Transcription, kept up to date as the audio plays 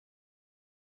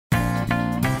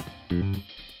Welcome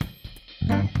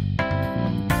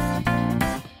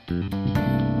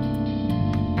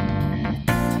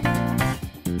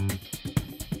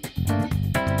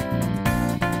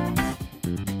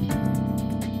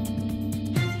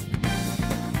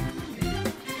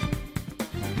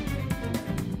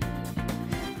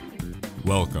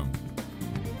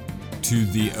to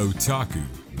the Otaku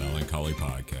Melancholy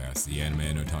Podcast, the anime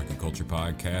and otaku culture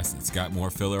podcast that's got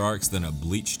more filler arcs than a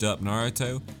bleached up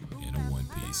Naruto in a One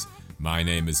Piece. My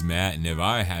name is Matt, and if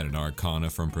I had an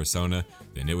arcana from Persona,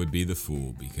 then it would be the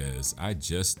Fool, because I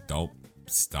just don't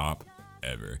stop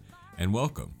ever. And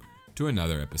welcome to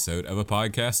another episode of a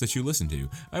podcast that you listen to.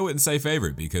 I wouldn't say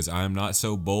favorite, because I'm not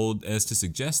so bold as to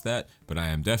suggest that, but I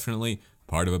am definitely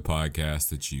part of a podcast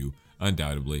that you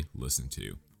undoubtedly listen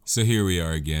to. So here we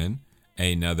are again,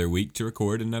 another week to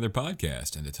record another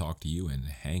podcast and to talk to you and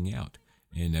hang out.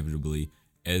 Inevitably,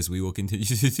 as we will continue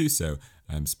to do so,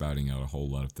 I'm spouting out a whole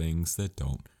lot of things that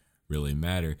don't really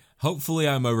matter. Hopefully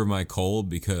I'm over my cold,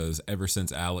 because ever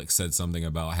since Alex said something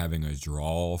about having a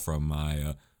drawl from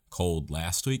my cold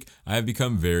last week, I have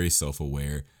become very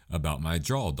self-aware about my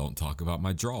drawl. Don't talk about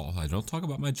my drawl. I don't talk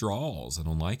about my draws. I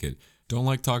don't like it. Don't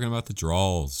like talking about the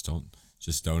draws.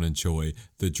 Just don't enjoy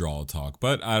the drawl talk.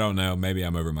 But I don't know. Maybe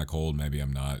I'm over my cold. Maybe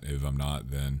I'm not. If I'm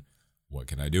not, then what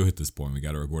can I do at this point? We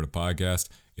got to record a podcast.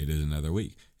 It is another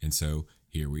week. And so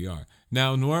here we are.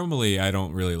 Now, normally I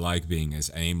don't really like being as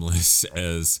aimless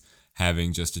as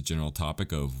having just a general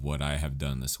topic of what I have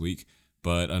done this week.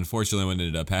 But unfortunately, what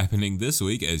ended up happening this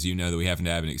week, as you know that we happen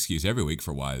to have an excuse every week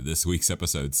for why this week's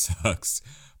episode sucks.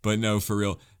 But no, for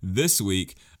real, this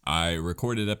week I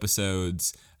recorded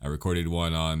episodes. I recorded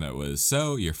one on that was,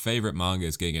 so your favorite manga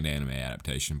is getting an anime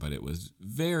adaptation, but it was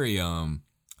very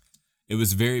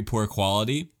poor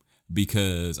quality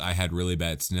because I had really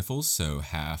bad sniffles. So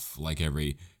like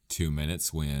every 2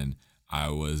 minutes when I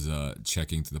was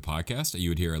checking through the podcast, you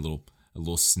would hear a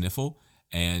little sniffle,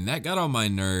 and that got on my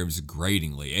nerves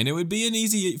gratingly. And it would be an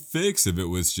easy fix if it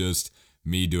was just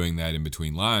me doing that in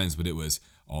between lines, but it was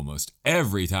almost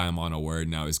every time on a word,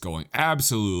 and I was going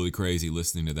absolutely crazy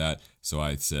listening to that. So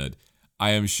I said,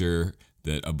 I am sure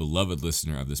that a beloved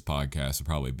listener of this podcast will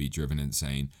probably be driven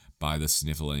insane by the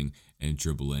sniffling and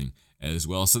dribbling as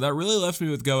well. So that really left me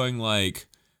with going, like,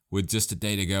 with just a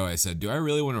day to go, I said, do I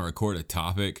really want to record a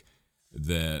topic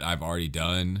that I've already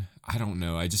done? I don't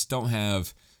know. I just don't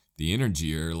have the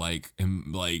energy or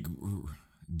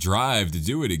drive to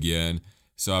do it again.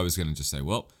 So I was going to just say,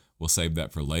 well, we'll save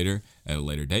that for later, at a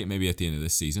later date, maybe at the end of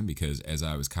this season, because as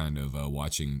I was kind of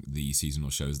watching the seasonal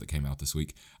shows that came out this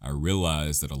week, I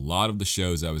realized that a lot of the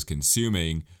shows I was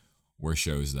consuming were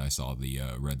shows that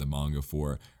I read the manga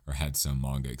for or had some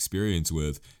manga experience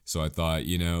with. So I thought,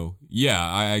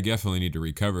 I definitely need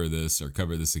to cover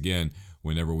this again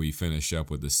whenever we finish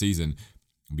up with the season,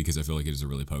 because I feel like it is a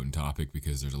really potent topic,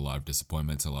 because there's a lot of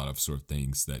disappointments, a lot of sort of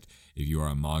things that if you are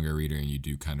a manga reader and you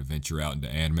do kind of venture out into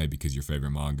anime because your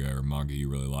favorite manga or manga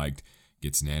you really liked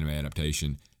gets an anime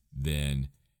adaptation, then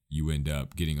you end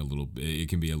up getting it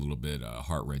can be a little bit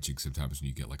heart-wrenching sometimes when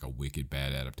you get like a wicked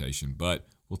bad adaptation. But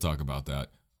we'll talk about that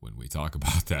when we talk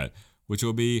about that, which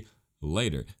will be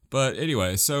later. But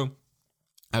anyway, so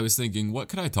I was thinking, what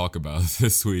could I talk about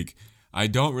this week? I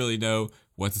don't really know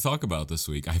what to talk about this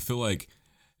week. I feel like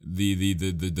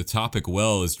the topic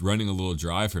well is running a little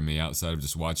dry for me outside of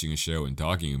just watching a show and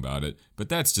talking about it, but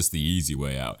that's just the easy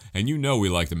way out. And we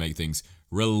like to make things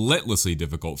relentlessly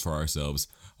difficult for ourselves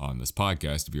on this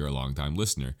podcast if you're a longtime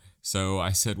listener. So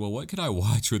I said, well, what could I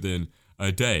watch within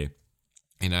a day?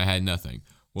 And I had nothing.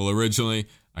 Well, originally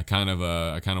I kind of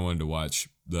wanted to watch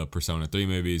the Persona 3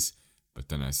 movies, but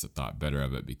then I thought better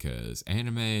of it, because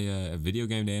video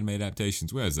game to anime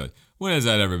adaptations, when has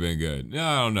that ever been good?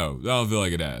 I don't know. I don't feel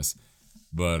like it has.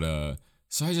 But,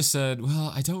 so I just said,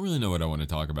 well, I don't really know what I want to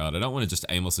talk about. I don't want to just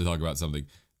aimlessly talk about something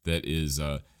that is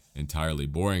entirely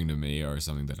boring to me, or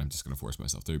something that I'm just going to force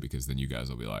myself through, because then you guys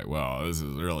will be like, well, this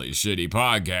is a really shitty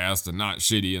podcast and not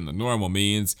shitty in the normal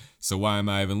means, so why am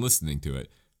I even listening to it?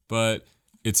 But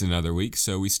it's another week,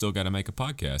 so we still got to make a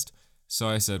podcast. So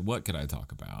I said, what could I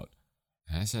talk about?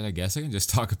 I said, I guess I can just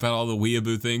talk about all the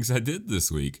weeaboo things I did this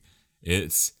week.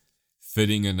 It's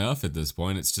fitting enough at this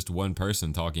point. It's just one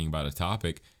person talking about a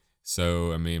topic.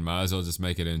 So, might as well just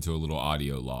make it into a little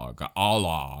audio log, a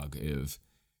log, if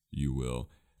you will.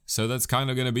 So that's kind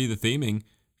of going to be the theming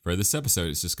for this episode.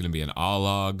 It's just going to be an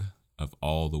log of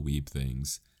all the weeb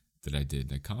things that I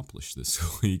did accomplish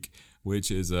this week,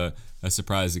 which is a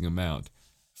surprising amount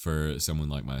for someone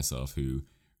like myself who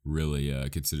really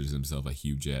considers himself a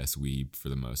huge ass weeb for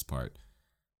the most part.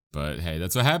 But hey,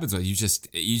 that's what happens when you just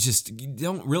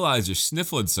don't realize you're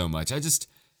sniffling so much.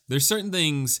 there's certain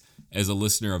things as a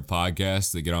listener of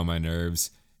podcasts that get on my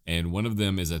nerves, and one of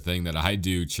them is a thing that I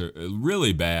do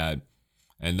really bad,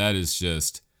 and that is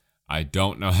just I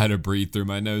don't know how to breathe through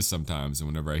my nose sometimes, and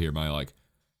whenever I hear my like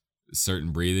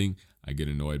certain breathing, I get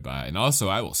annoyed by it. And also,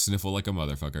 I will sniffle like a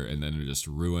motherfucker, and then it'll just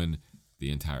ruin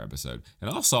the entire episode. And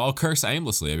also, I'll curse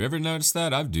aimlessly. Have you ever noticed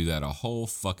that? I do that a whole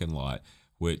fucking lot,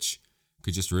 which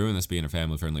could just ruin this being a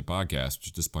family-friendly podcast, which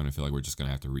at this point I feel like we're just going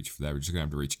to have to reach for that. We're just going to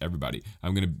have to reach everybody.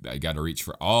 I got to reach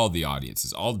for all the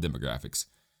audiences, all the demographics,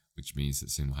 which means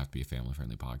that soon we'll have to be a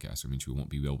family-friendly podcast, which means we won't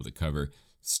be able to cover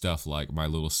stuff like my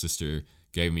little sister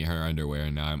gave me her underwear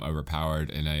and now I'm overpowered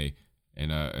in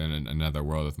another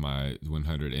world with my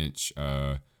 100-inch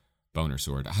boner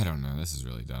sword. I don't know. This is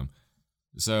really dumb.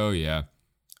 So, yeah.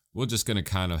 We're just going to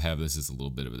kind of have this as a little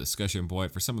bit of a discussion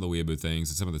point for some of the weeaboo things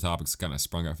and some of the topics kind of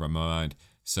sprung up from my mind.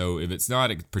 So if it's not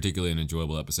particularly an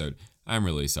enjoyable episode, I'm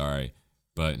really sorry.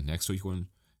 But next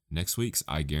week's,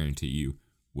 I guarantee you,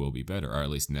 will be better. Or at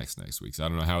least next week's. I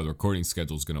don't know how the recording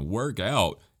schedule is going to work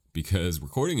out because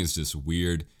recording is just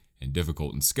weird and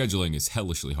difficult and scheduling is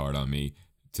hellishly hard on me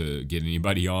to get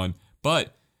anybody on.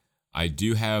 But I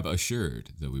do have assured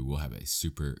that we will have a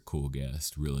super cool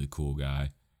guest, really cool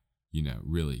guy. You know,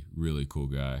 really, really cool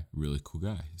guy.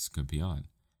 He's going to be on.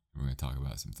 We're going to talk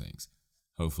about some things.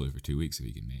 Hopefully for 2 weeks if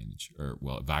he can manage. Or,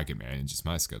 well, if I can manage, it's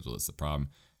my schedule. That's the problem.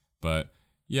 But,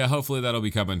 yeah, hopefully that'll be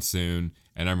coming soon.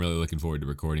 And I'm really looking forward to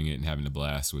recording it and having a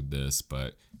blast with this.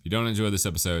 But if you don't enjoy this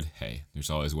episode, hey, there's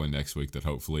always one next week that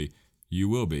hopefully you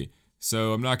will be.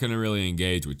 So I'm not going to really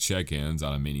engage with check-ins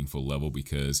on a meaningful level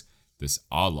because this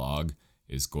log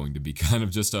is going to be kind of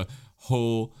just a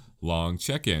whole long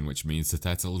check-in, which means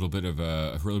that's a little bit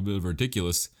of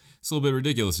ridiculous. It's a little bit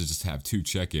ridiculous to just have 2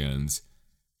 check-ins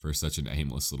for such an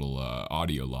aimless little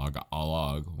audio log.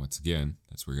 Once again,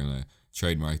 we're gonna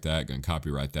trademark that, gonna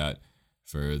copyright that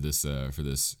for this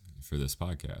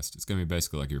podcast. It's gonna be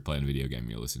basically like you're playing a video game,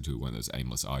 and you listen to one of those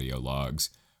aimless audio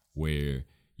logs where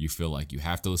you feel like you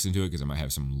have to listen to it because it might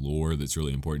have some lore that's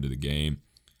really important to the game,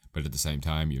 but at the same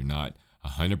time you're not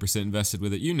 100% invested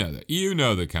with it. You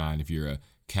know the kind. If you're a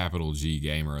capital G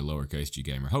gamer or lowercase g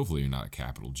gamer. Hopefully you're not a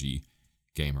capital G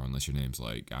gamer unless your name's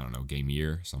like, I don't know,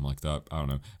 Gameer, something like that. I don't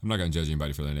know. I'm not going to judge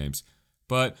anybody for their names.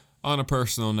 But on a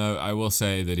personal note, I will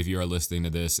say that if you are listening to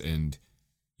this and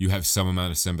you have some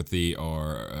amount of sympathy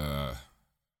or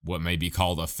what may be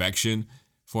called affection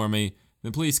for me,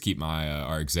 then please keep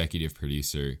our executive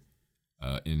producer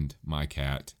and my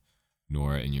cat,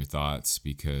 Nora, in your thoughts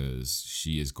because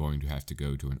she is going to have to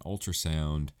go to an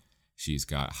ultrasound. She's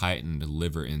got heightened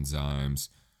liver enzymes,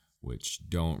 which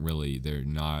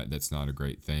that's not a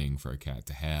great thing for a cat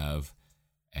to have.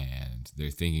 And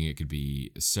they're thinking it could be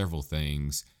several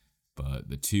things, but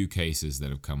the 2 cases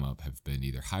that have come up have been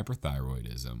either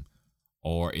hyperthyroidism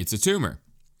or it's a tumor.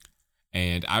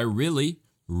 And I really,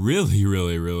 really,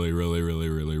 really, really, really, really,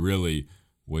 really, really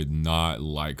would not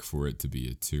like for it to be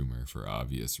a tumor for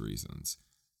obvious reasons.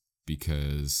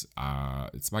 Because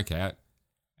it's my cat.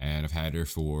 And I've had her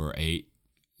for 8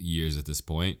 years at this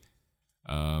point.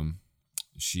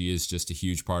 She is just a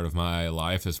huge part of my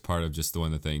life as part of just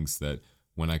one of the things that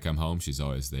when I come home, she's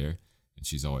always there and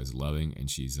she's always loving and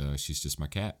she's just my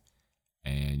cat.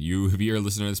 And if you're a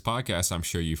listener to this podcast, I'm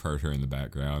sure you've heard her in the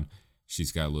background.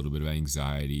 She's got a little bit of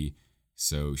anxiety,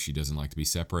 so she doesn't like to be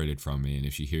separated from me. And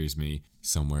if she hears me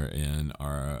somewhere in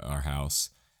our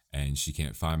house and she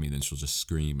can't find me, then she'll just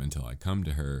scream until I come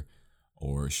to her.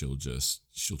 Or she'll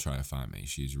try to find me.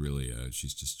 She's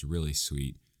just a really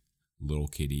sweet little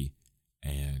kitty.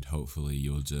 And hopefully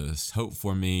you'll just hope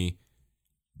for me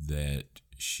that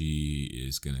she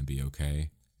is going to be okay.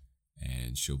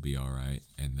 And she'll be all right.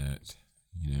 And that,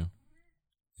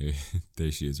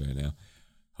 there she is right now.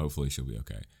 Hopefully she'll be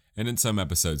okay. And in some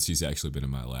episodes, she's actually been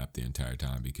in my lap the entire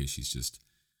time because she's just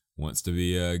wants to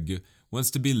be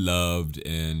loved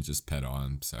and just pet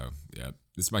on. So, yeah,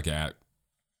 this is my cat.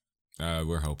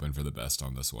 We're hoping for the best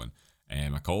on this one.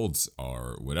 And my colds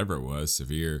are, whatever it was,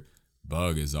 severe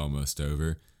bug is almost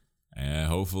over. And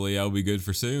hopefully I'll be good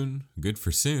for soon. Good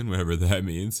for soon, whatever that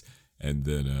means. And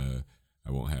then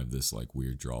I won't have this like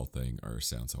weird drawl thing or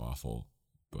sound so awful,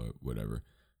 but whatever.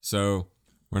 So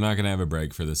we're not going to have a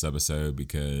break for this episode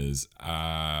because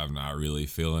I'm not really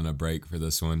feeling a break for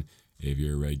this one. If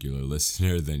you're a regular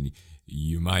listener, then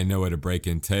you might know what a break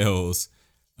entails.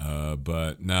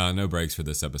 But no breaks for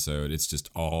this episode. It's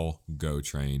just all Go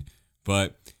Train.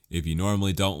 But if you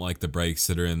normally don't like the breaks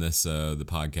that are in this the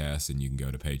podcast, then you can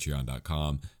go to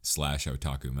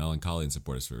patreon.com/otakumelancholy and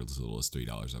support us for as little as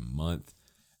 $3 a month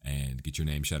and get your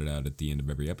name shouted out at the end of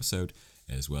every episode,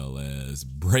 as well as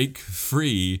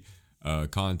break-free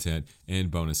content and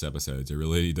bonus episodes. I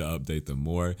really need to update them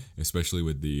more, especially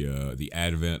with the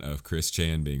advent of Chris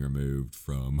Chan being removed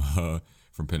from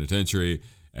penitentiary.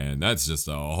 And that's just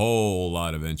a whole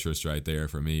lot of interest right there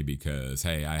for me because,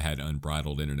 hey, I had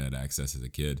unbridled internet access as a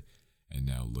kid, and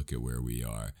now look at where we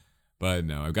are. But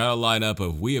no, I've got a lineup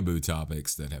of weeaboo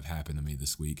topics that have happened to me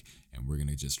this week, and we're going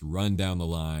to just run down the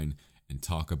line and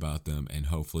talk about them, and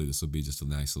hopefully this will be just a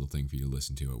nice little thing for you to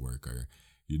listen to at work or,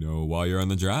 while you're on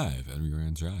the drive. And you're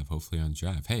on drive, hopefully on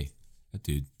drive. Hey, that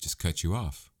dude just cut you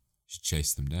off. You should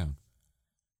chase them down.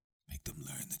 Make them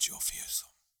learn that you're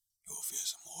fearsome. You're a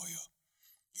fearsome warrior.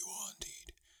 You are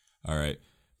indeed. All right.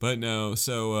 But no,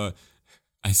 so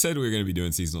I said we were going to be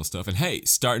doing seasonal stuff. And hey,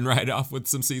 starting right off with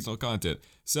some seasonal content.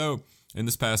 So in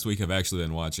this past week, I've actually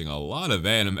been watching a lot of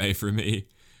anime for me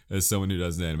as someone who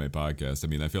does an anime podcast. I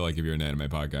mean, I feel like if you're an anime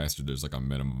podcaster, there's like a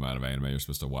minimum amount of anime you're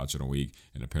supposed to watch in a week.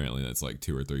 And apparently that's like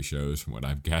 2 or 3 shows from what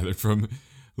I've gathered from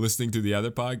listening to the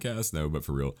other podcasts. No, but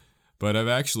for real. But I've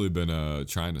actually been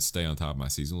trying to stay on top of my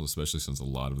seasonals, especially since a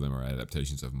lot of them are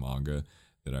adaptations of manga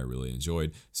that I really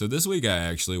enjoyed. So this week I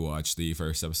actually watched the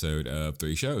first episode of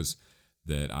 3 shows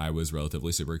that I was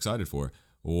relatively super excited for.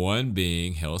 One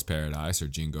being Hell's Paradise or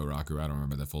Jingo Raku. I don't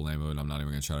remember the full name of it. I'm not even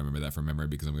going to try to remember that from memory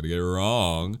because I'm going to get it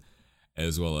wrong.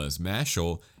 As well as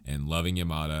Mashle and Loving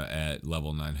Yamada at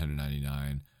level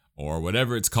 999 or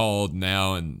whatever it's called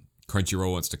now, and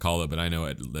Crunchyroll wants to call it, but I know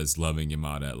it as Loving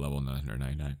Yamada at level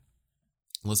 999.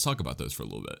 Let's talk about those for a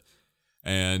little bit.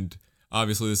 And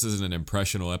obviously this isn't an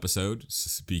impressional episode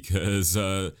because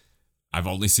I've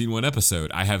only seen 1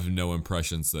 episode. I have no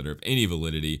impressions that are of any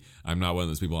validity. I'm not one of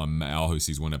those people on Mal who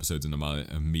sees 1 episode and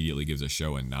immediately gives a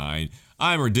show a 9.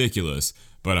 I'm ridiculous,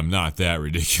 but I'm not that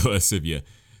ridiculous if you...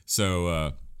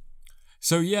 So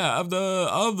yeah, of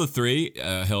the 3,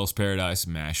 Hell's Paradise,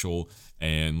 Mashle,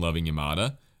 and Loving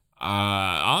Yamada,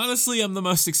 honestly, I'm the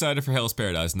most excited for Hell's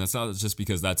Paradise, and that's not just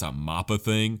because that's a MAPPA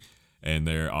thing, and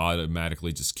they're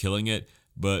automatically just killing it,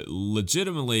 but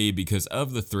legitimately because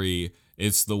of the 3,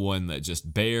 it's the one that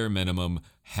just bare minimum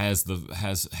has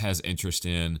interest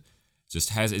in, it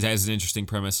has an interesting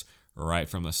premise right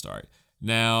from the start.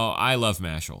 Now, I love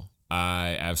Mashle.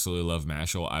 I absolutely love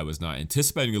Mashle. I was not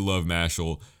anticipating to love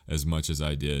Mashle as much as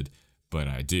I did, but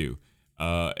I do.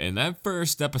 And that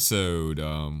first episode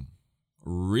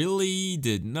really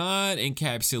did not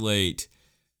encapsulate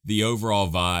the overall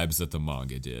vibes that the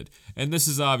manga did. And this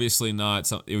is obviously not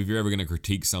something, if you're ever going to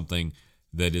critique something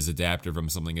that is adapted from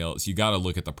something else, you got to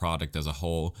look at the product as a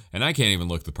whole. And I can't even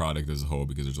look at the product as a whole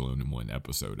because there's only 1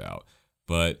 episode out.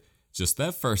 But just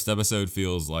that first episode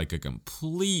feels like a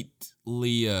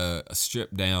completely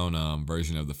stripped down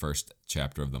version of the first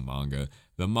chapter of the manga.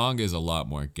 The manga is a lot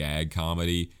more gag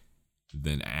comedy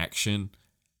than action.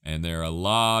 And there are a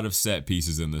lot of set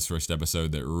pieces in this first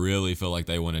episode that really feel like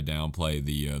they want to downplay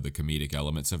the comedic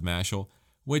elements of Mashle,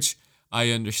 which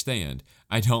I understand.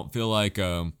 I don't feel like...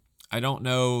 I don't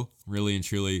know really and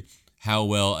truly how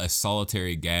well a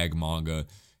solitary gag manga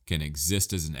can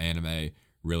exist as an anime,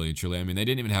 really and truly. I mean, they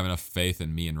didn't even have enough faith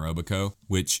in me and Roboco,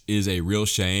 which is a real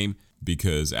shame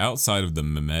because outside of the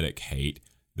mimetic hate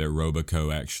that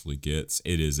Roboco actually gets,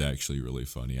 it is actually really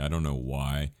funny. I don't know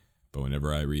why, but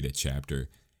whenever I read a chapter,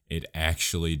 it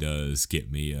actually does get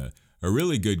me a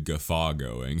really good guffaw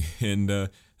going. And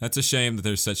that's a shame that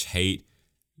there's such hate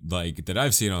like that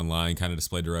I've seen online kind of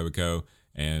displayed to Roboco.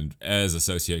 And as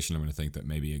association, I'm going to think that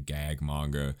maybe a gag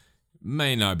manga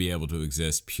may not be able to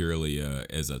exist purely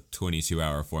as a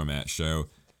 22-hour format show.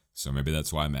 So maybe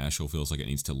that's why Mashle feels like it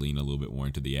needs to lean a little bit more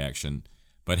into the action.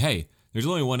 But hey, there's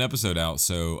only 1 episode out,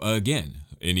 so again,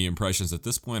 any impressions at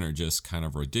this point are just kind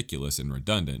of ridiculous and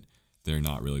redundant. They're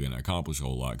not really going to accomplish a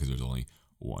whole lot because there's only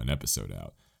 1 episode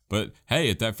out. But hey,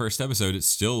 at that first episode, it's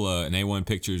still an A1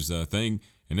 Pictures thing,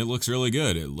 and it looks really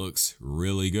good. It looks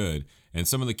really good. And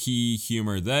some of the key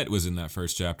humor that was in that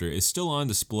first chapter is still on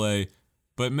display,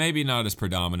 but maybe not as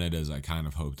predominant as I kind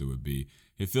of hoped it would be.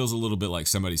 It feels a little bit like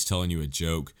somebody's telling you a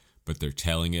joke, but they're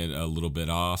telling it a little bit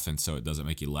off, and so it doesn't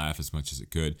make you laugh as much as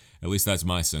it could. At least that's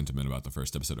my sentiment about the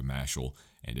first episode of Mashle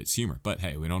and its humor. But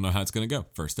hey, we don't know how it's going to go.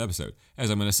 First episode, as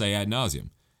I'm going to say ad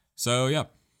nauseum. So yeah.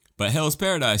 But Hell's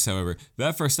Paradise, however,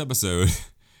 that first episode,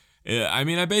 I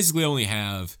mean, I basically only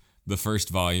have the first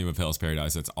volume of Hell's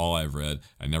Paradise. That's all I've read.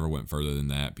 I never went further than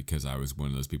that because I was one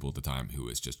of those people at the time who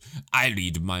was just, I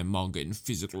read my manga in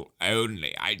physical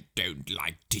only. I don't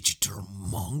like digital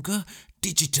manga.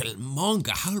 Digital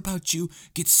manga. How about you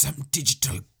get some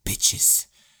digital bitches?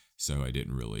 So I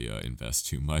didn't really invest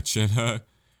too much in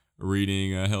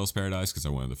reading Hell's Paradise because I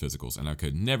wanted the physicals, and I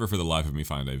could never for the life of me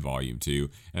find a volume 2.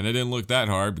 And I didn't look that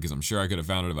hard because I'm sure I could have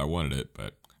found it if I wanted it,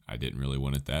 but I didn't really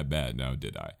want it that bad, now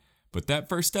did I? But that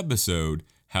first episode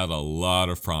had a lot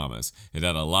of promise. It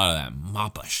had a lot of that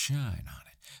Mappa shine on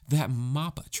it. That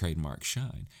Mappa trademark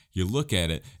shine. You look at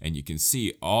it and you can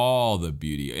see all the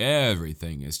beauty.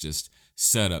 Everything is just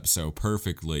set up so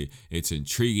perfectly. It's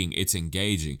intriguing. It's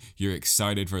engaging. You're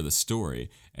excited for the story.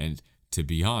 And to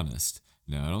be honest,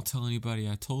 now don't tell anybody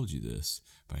I told you this,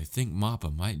 but I think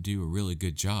Mappa might do a really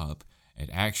good job at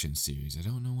action series. I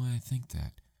don't know why I think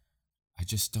that. I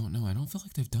just don't know. I don't feel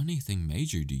like they've done anything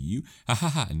major, do you? Ha ha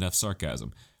ha, enough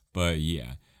sarcasm. But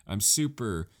yeah, I'm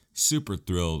super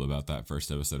thrilled about that first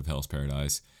episode of Hell's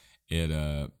Paradise. It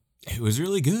was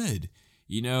really good.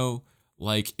 You know,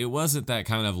 like it wasn't that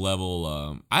kind of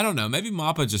level, I don't know, maybe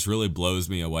Mappa just really blows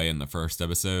me away in the first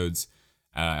episodes.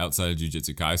 Outside of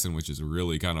Jujutsu Kaisen, which is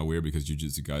really kind of weird because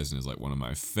Jujutsu Kaisen is like one of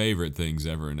my favorite things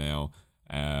ever now,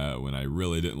 when I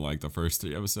really didn't like the first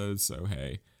 3 episodes, so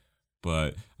hey.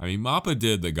 But, I mean, Mappa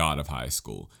did The God of High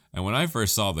School. And when I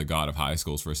first saw The God of High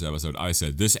School's first episode, I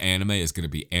said, this anime is going to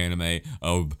be anime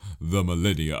of the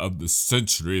millennia, of the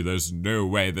century. There's no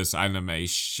way this anime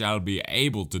shall be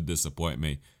able to disappoint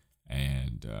me.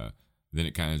 And then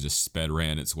it kind of just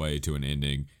ran its way to an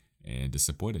ending and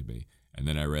disappointed me. And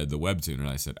then I read the webtoon and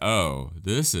I said, oh,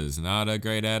 this is not a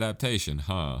great adaptation,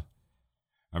 huh?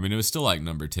 I mean, it was still like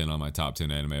number 10 on my top 10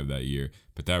 anime of that year,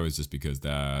 but that was just because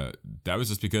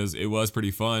it was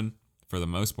pretty fun for the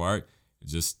most part. It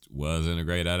just wasn't a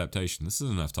great adaptation. This is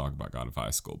enough talk about God of High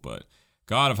School, but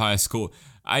God of High School,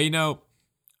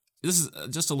 this is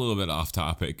just a little bit off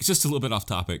topic.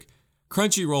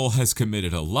 Crunchyroll has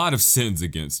committed a lot of sins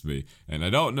against me, and I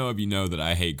don't know if you know that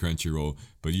I hate Crunchyroll,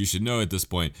 but you should know at this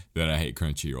point that I hate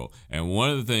Crunchyroll. And one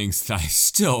of the things that I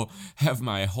still have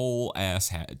my whole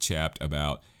ass chapped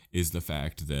about is the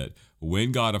fact that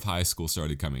when God of High School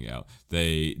started coming out,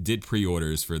 they did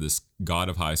pre-orders for this God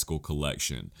of High School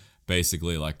collection.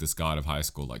 Basically like this God of High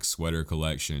School like sweater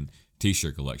collection,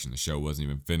 t-shirt collection. The show wasn't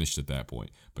even finished at that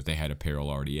point, but they had apparel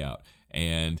already out.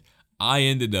 And I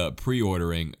ended up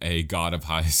pre-ordering a God of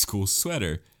High School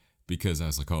sweater because I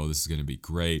was like, oh, this is going to be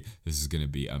great. This is going to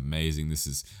be amazing.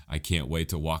 I can't wait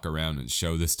to walk around and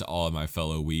show this to all of my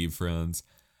fellow weeb friends.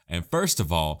 And first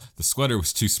of all, the sweater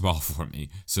was too small for me.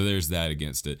 So there's that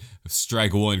against it.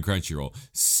 Strike one, Crunchyroll.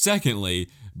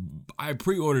 Secondly, I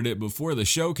pre-ordered it before the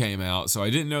show came out, so I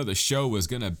didn't know the show was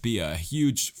going to be a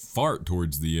huge fart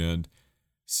towards the end.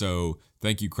 So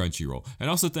thank you, Crunchyroll. And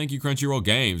also thank you, Crunchyroll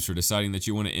Games, for deciding that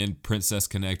you want to end Princess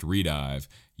Connect Redive.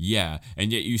 Yeah,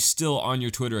 and yet you still on your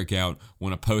Twitter account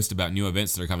want to post about new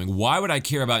events that are coming. Why would I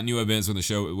care about new events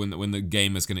when the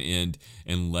game is going to end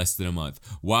in less than a month?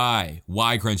 Why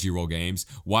Crunchyroll Games?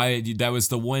 Why that was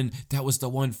the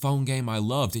one phone game I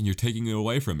loved and you're taking it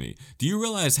away from me? Do you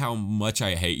realize how much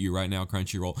I hate you right now,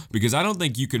 Crunchyroll? Because I don't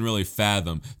think you can really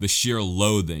fathom the sheer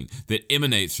loathing that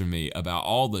emanates from me about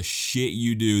all the shit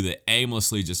you do that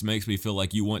aimlessly just makes me feel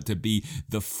like you want to be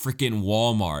the freaking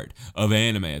Walmart of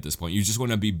anime at this point. You just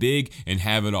want to be big and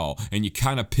have it all, and you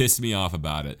kind of piss me off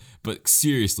about it. But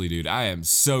seriously, dude, I am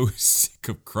so sick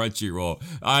of Crunchyroll.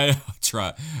 I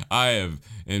have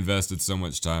invested so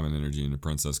much time and energy into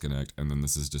Princess Connect, and then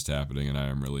this is just happening, and I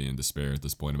am really in despair at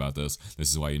this point about this.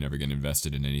 This is why you never get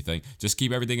invested in anything. Just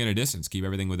keep everything at a distance. Keep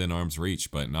everything within arm's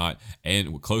reach, but not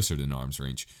and closer than arm's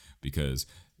reach, because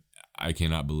I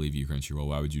cannot believe you, Crunchyroll.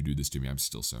 Why would you do this to me? I'm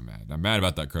still so mad. I'm mad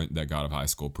about that God of High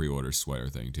School pre-order sweater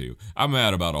thing, too. I'm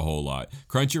mad about a whole lot.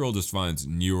 Crunchyroll just finds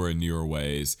newer and newer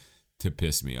ways to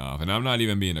piss me off. And I'm not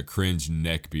even being a cringe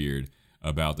neckbeard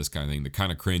about this kind of thing. The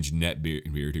kind of cringe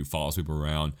neckbeard who follows people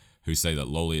around who say that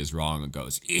Loli is wrong and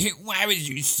goes, why would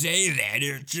you say that?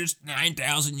 They're just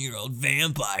 9,000-year-old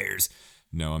vampires.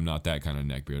 No, I'm not that kind of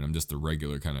neckbeard. I'm just the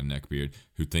regular kind of neckbeard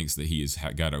who thinks that he has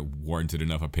got a warranted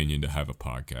enough opinion to have a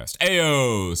podcast.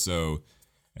 Ayo! So,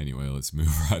 anyway, let's move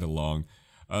right along.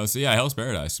 So yeah, Hell's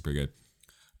Paradise is pretty good.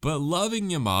 But Loving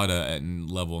Yamada at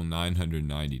level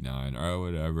 999, or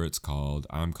whatever it's called,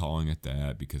 I'm calling it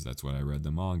that because that's what I read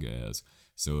the manga as.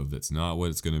 So if it's not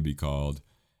what it's going to be called,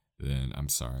 then I'm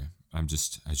sorry. I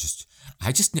just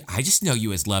know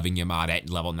you as Loving Yamada at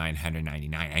level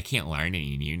 999. I can't learn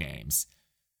any new names.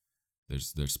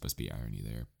 There's supposed to be irony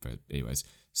there, but anyways.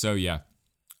 So yeah,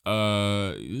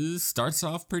 starts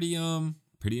off pretty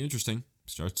interesting.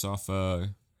 Starts off,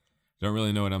 don't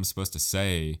really know what I'm supposed to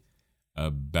say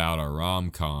about a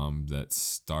rom-com that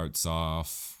starts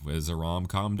off as a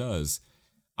rom-com does.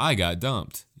 I got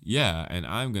dumped. Yeah, and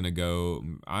I've met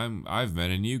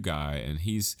a new guy and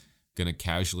he's gonna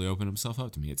casually open himself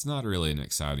up to me. It's not really an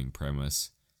exciting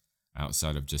premise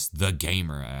outside of just the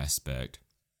gamer aspect.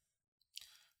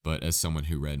 But as someone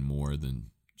who read more than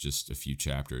just a few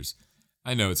chapters,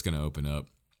 I know it's going to open up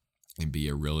and be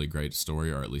a really great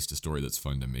story, or at least a story that's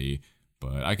fun to me.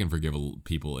 But I can forgive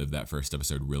people if that first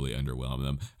episode really underwhelmed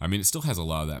them. I mean, it still has a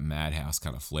lot of that Madhouse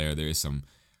kind of flair. There is some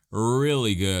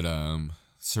really good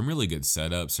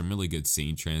setups, some really good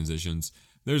scene transitions.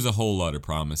 There's a whole lot of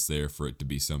promise there for it to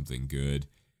be something good,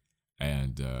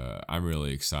 and I'm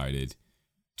really excited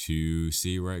to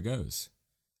see where it goes.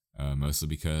 Mostly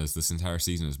because this entire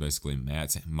season is basically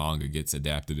Matt's manga gets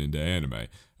adapted into anime.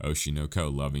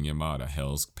 Oshinoko, Loving Yamada,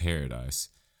 Hell's Paradise,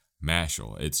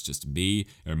 Mashal. It's just me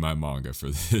and my manga for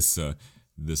this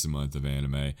month of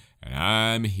anime, and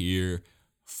I'm here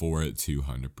for it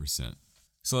 200%.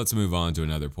 So let's move on to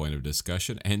another point of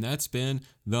discussion, and that's been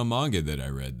the manga that I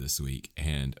read this week.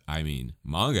 And I mean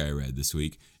manga I read this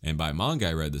week, and by manga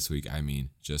I read this week, I mean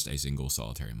just a single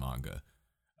solitary manga.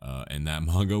 And that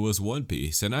manga was One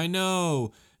Piece. And I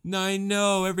know,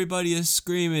 everybody is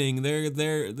screaming.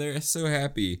 They're so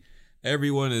happy.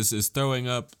 Everyone is throwing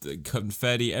up the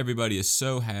confetti. Everybody is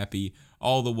so happy.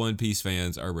 All the One Piece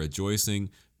fans are rejoicing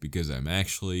because I'm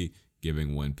actually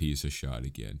giving One Piece a shot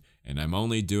again. And I'm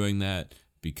only doing that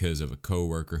because of a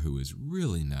coworker who is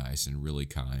really nice and really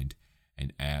kind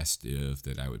and asked if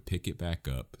that I would pick it back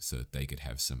up so that they could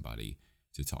have somebody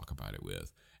to talk about it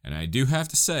with. And I do have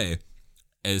to say,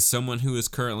 as someone who is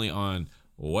currently on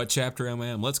what chapter am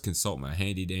I on? Let's consult my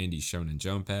handy dandy Shonen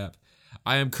Jump app.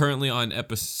 I am currently on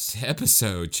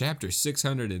episode chapter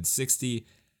 660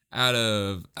 out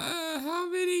of how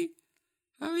many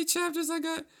chapters I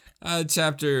got?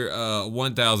 Chapter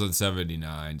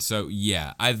 1079. So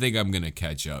yeah, I think I'm gonna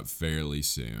catch up fairly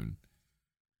soon.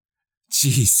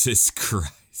 Jesus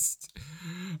Christ.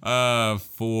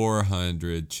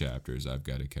 400 chapters I've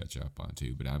got to catch up on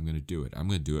too, but I'm going to do it. I'm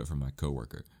going to do it for my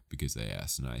coworker because they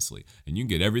asked nicely. And you can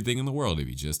get everything in the world if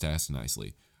you just ask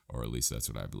nicely, or at least that's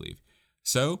what I believe.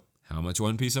 So, how much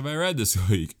One Piece have I read this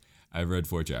week? I've read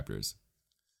 4 chapters.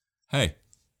 Hey,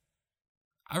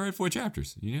 I read 4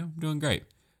 chapters. I'm doing great.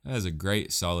 That is a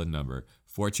great, solid number.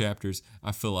 4 chapters.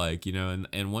 I feel like,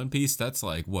 in One Piece, that's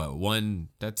like, what,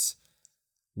 that's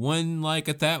one like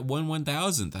at that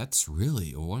 1/1000th. That's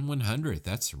really, or 1/100th.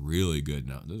 That's really good.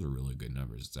 No, those are really good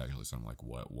numbers. It's actually something like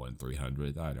what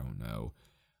 1/300th. I don't know.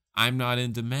 I'm not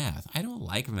into math. I don't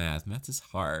like math. Math is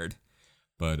hard.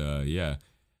 But yeah.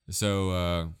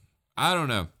 So I don't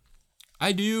know.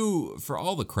 I do, for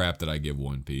all the crap that I give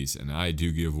One Piece, and I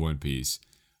do give One Piece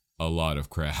a lot of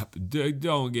crap.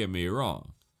 Don't get me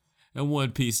wrong. And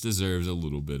One Piece deserves a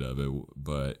little bit of it,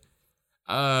 but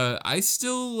I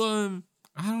still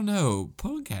I don't know,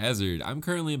 Punk Hazard. I'm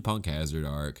currently in Punk Hazard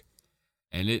arc,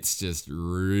 and it's just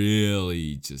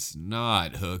really just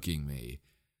not hooking me.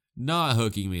 Not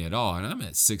hooking me at all, and I'm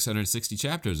at 660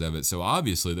 chapters of it, so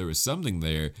obviously there was something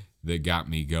there that got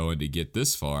me going to get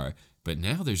this far, but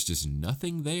now there's just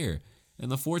nothing there.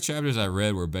 And the 4 chapters I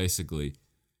read were basically,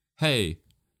 hey,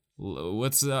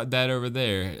 what's that over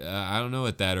there? I don't know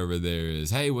what that over there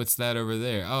is. Hey, what's that over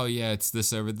there? Oh yeah, it's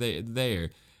this over there.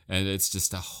 And it's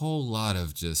just a whole lot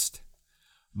of just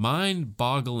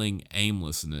mind-boggling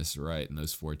aimlessness, right, in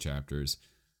those 4 chapters.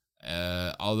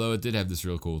 Although it did have this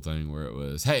real cool thing where it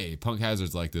was, hey, Punk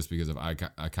Hazard's like this because of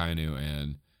Akainu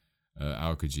and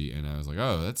Aokiji. And I was like,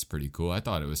 oh, that's pretty cool. I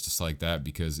thought it was just like that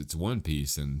because it's One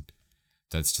Piece, and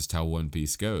that's just how One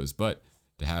Piece goes. But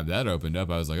to have that opened up,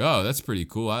 I was like, oh, that's pretty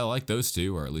cool. I like those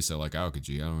two, or at least I like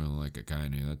Aokiji. I don't really like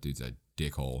Akainu. That dude's a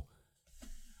dickhole.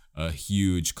 A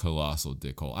huge, colossal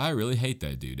dickhole. I really hate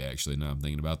that dude, actually. Now I'm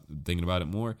thinking about it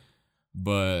more,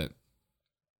 but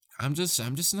I'm just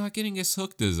not getting as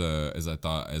hooked as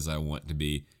I want to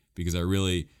be, because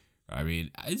you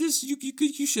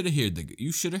should have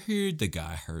heard the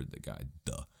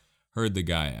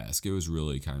guy ask. It was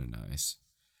really kind of nice.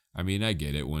 I mean, I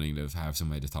get it, wanting to have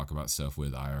somebody to talk about stuff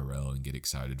with IRL and get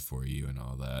excited for you and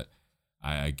all that.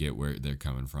 I get where they're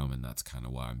coming from, and that's kind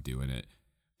of why I'm doing it.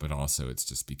 But also, it's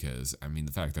just because,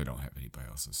 the fact that I don't have anybody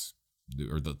else's,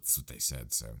 or that's what they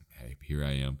said. So, hey, here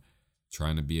I am,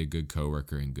 trying to be a good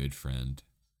coworker and good friend.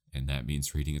 And that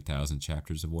means reading 1,000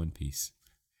 chapters of One Piece.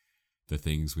 The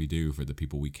things we do for the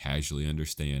people we casually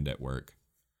understand at work.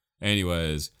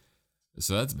 Anyways,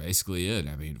 so that's basically it.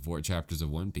 4 chapters of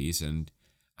One Piece. And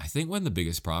I think one of the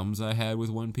biggest problems I had with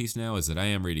One Piece now is that I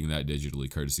am reading that digitally,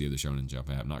 courtesy of the Shonen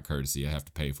Jump app. Not courtesy, I have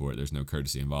to pay for it. There's no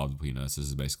courtesy involved between us. This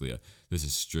is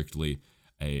strictly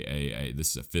a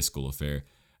fiscal affair.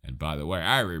 And by the way,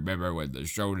 I remember when the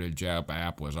Shonen Jump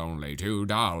app was only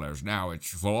 $2. Now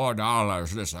it's $4.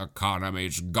 This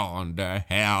economy's gone to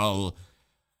hell.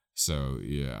 So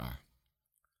yeah.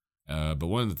 But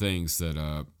one of the things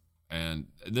that And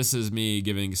this is me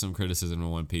giving some criticism of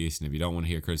One Piece. And if you don't want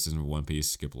to hear criticism of One Piece,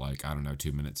 skip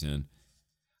 2 minutes in.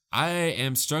 I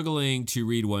am struggling to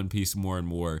read One Piece more and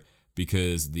more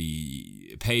because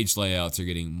the page layouts are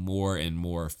getting more and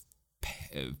more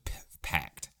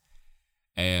packed.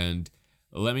 And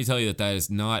let me tell you that is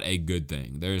not a good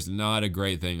thing. There's not a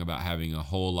great thing about having a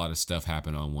whole lot of stuff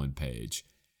happen on one page.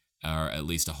 Or at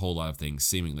least a whole lot of things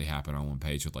seemingly happen on one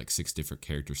page with 6 different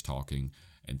characters talking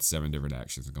and 7 different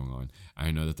actions going on.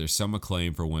 I know that there's some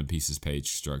acclaim for One Piece's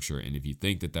page structure, and if you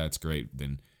think that that's great,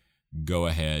 then go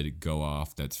ahead, go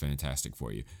off. That's fantastic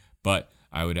for you. But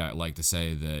I would like to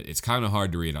say that it's kind of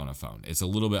hard to read on a phone. It's a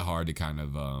little bit hard to kind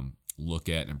of look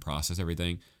at and process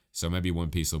everything. So maybe One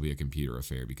Piece will be a computer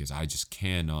affair because I just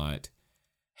cannot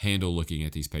handle looking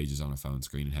at these pages on a phone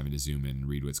screen and having to zoom in and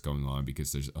read what's going on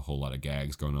because there's a whole lot of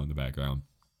gags going on in the background.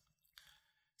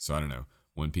 So I don't know.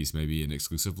 One Piece may be an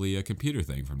exclusively a computer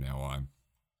thing from now on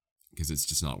because it's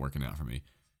just not working out for me.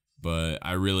 But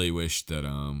I really wish that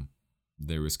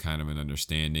there was kind of an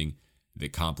understanding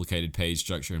that complicated page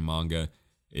structure in manga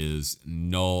is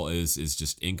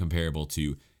just incomparable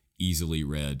to easily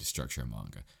read structure in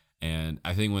manga. And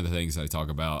I think one of the things I talk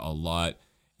about a lot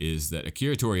is that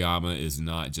Akira Toriyama is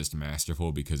not just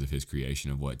masterful because of his creation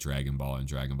of what Dragon Ball and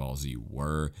Dragon Ball Z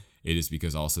were. It is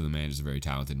because also the man is a very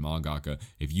talented mangaka.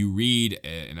 If you read,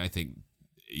 and I think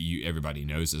everybody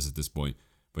knows this at this point,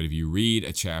 but if you read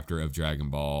a chapter of Dragon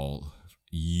Ball,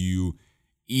 you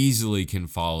easily can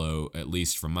follow, at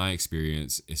least from my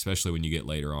experience, especially when you get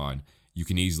later on, you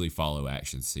can easily follow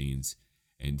action scenes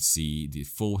and see the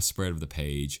full spread of the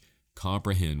page,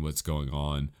 comprehend what's going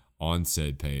on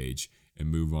said page, and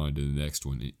move on to the next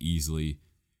one.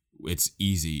 It's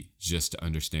easy just to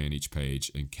understand each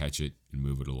page and catch it and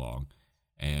move it along.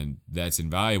 And that's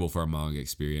invaluable for a manga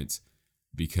experience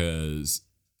because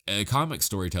comic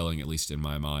storytelling, at least in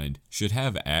my mind, should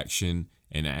have action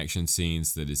and action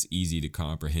scenes that is easy to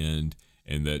comprehend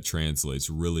and that translates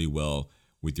really well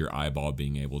with your eyeball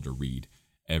being able to read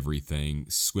everything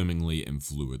swimmingly and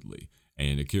fluidly.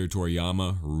 And Akira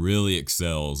Toriyama really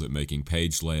excels at making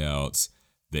page layouts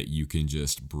that you can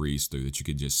just breeze through, that you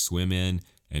can just swim in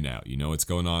and out. You know what's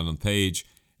going on the page.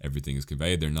 Everything is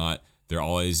conveyed.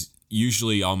 They're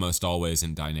usually almost always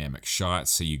in dynamic shots,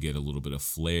 so you get a little bit of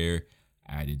flair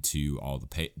added to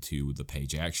the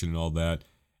page action and all that,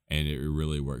 and it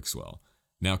really works well.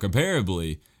 Now,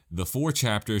 comparably, the 4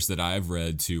 chapters that I've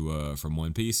read from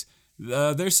One Piece,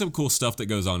 there's some cool stuff that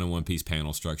goes on in One Piece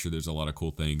panel structure. There's a lot of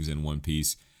cool things in One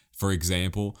Piece. For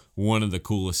example, one of the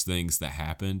coolest things that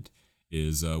happened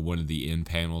is one of the end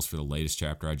panels for the latest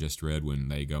chapter I just read when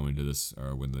they go into this,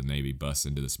 or when the Navy busts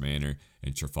into this manor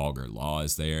and Trafalgar Law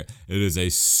is there. It is a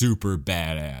super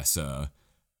badass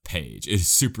page. It is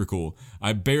super cool.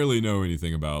 I barely know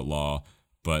anything about Law,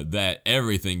 but that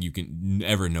everything you can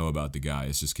ever know about the guy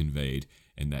is just conveyed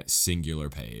in that singular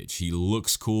page. He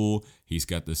looks cool. He's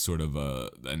got this sort of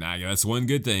and that's one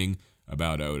good thing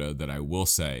about Oda that I will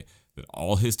say, that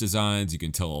all his designs, you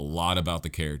can tell a lot about the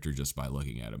character just by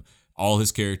looking at him. All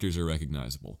his characters are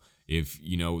recognizable. If,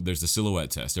 there's the silhouette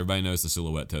test. Everybody knows the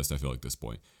silhouette test, I feel like, at this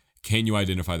point. Can you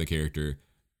identify the character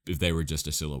if they were just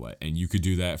a silhouette? And you could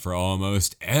do that for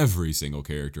almost every single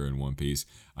character in One Piece.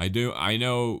 I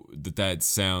know that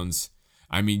sounds...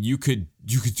 you could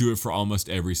do it for almost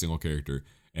every single character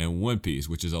in One Piece,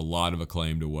 which is a lot of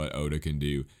acclaim to what Oda can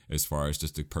do as far as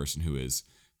just a person who is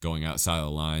going outside of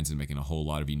the lines and making a whole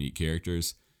lot of unique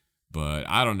characters. But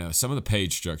I don't know, some of the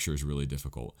page structure is really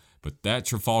difficult. But that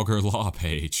Trafalgar Law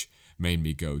page made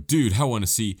me go, dude, I want to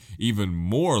see even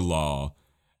more Law.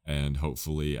 And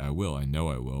hopefully I will. I know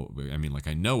I will.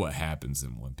 I know what happens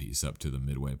in One Piece up to the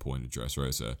midway point of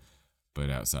Dressrosa. But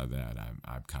outside that,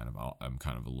 I'm kind of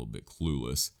a little bit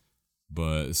clueless.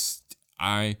 But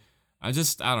I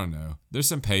don't know. There's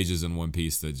some pages in One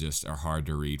Piece that just are hard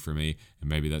to read for me, and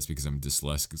maybe that's because I'm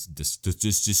dyslexic,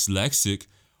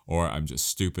 or I'm just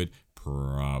stupid.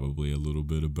 Probably a little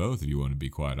bit of both, if you want to be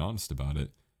quite honest about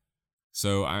it.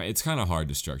 So it's kind of hard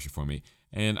to structure for me.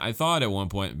 And I thought at one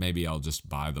point maybe I'll just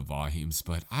buy the volumes,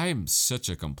 but I'm such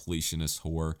a completionist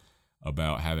whore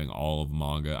about having all of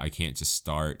manga. I can't just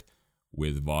start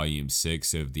with volume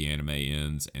 6 if the anime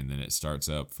ends and then it starts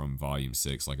up from volume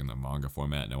 6 like in the manga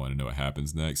format and I want to know what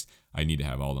happens next. I need to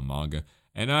have all the manga,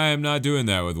 and I am not doing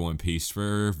that with One Piece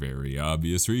for very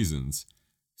obvious reasons.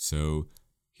 So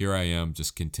here I am,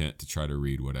 just content to try to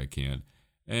read what I can,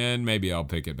 and maybe I'll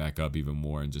pick it back up even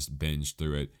more and just binge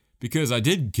through it, because I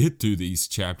did get through these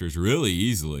chapters really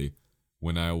easily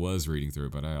when I was reading through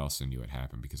it, but I also knew it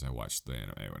happened because I watched the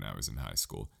anime when I was in high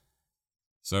school.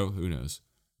 So who knows?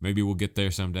 Maybe we'll get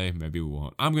there someday. Maybe we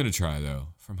won't. I'm going to try, though,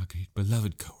 for my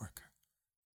beloved coworker.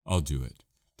 I'll do it.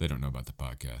 They don't know about the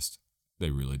podcast. They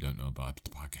really don't know about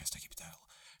the podcast. I keep that.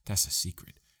 That's a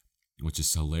secret, which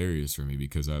is hilarious for me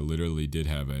because I literally did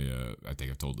have I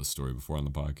think I've told this story before on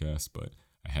the podcast, but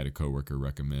I had a coworker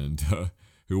recommend,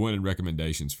 who wanted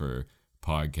recommendations for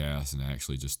podcasts, and I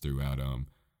actually just threw out,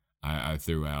 I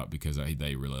threw out because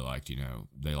they really liked,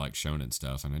 they like shonen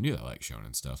stuff, and I knew they liked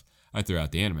shonen stuff. I threw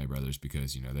out the Anime Brothers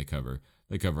because, they cover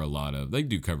they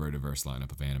do cover a diverse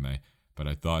lineup of anime, but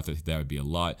I thought that would be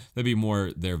that'd be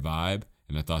more their vibe,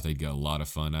 and I thought they'd get a lot of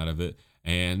fun out of it.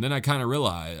 And then I kind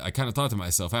of thought to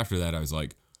myself after that, I was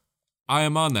like, I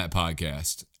am on that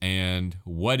podcast, and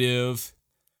what if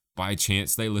by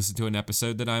chance they listen to an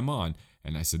episode that I'm on?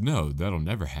 And I said, no, that'll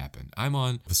never happen. I'm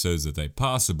on episodes that they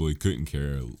possibly couldn't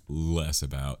care less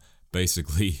about,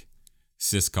 basically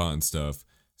Syscon stuff.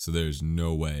 So there's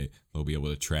no way they'll be able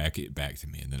to track it back to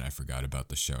me. And then I forgot about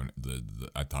the show.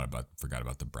 Forgot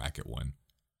about the bracket one,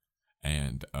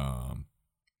 and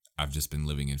I've just been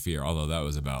living in fear. Although that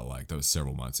was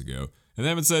several months ago, and they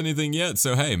haven't said anything yet.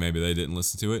 So hey, maybe they didn't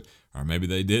listen to it, or maybe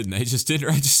they did, and they just didn't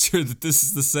register that this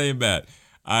is the same bat.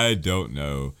 I don't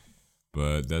know.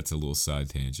 But that's a little side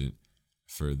tangent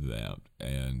for that.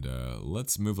 And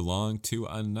let's move along to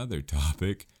another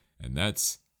topic, and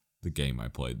that's the game I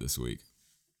played this week.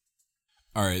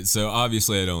 All right, so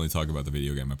obviously I'd only talk about the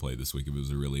video game I played this week if it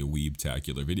was really a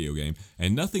weeb-tacular video game,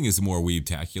 and nothing is more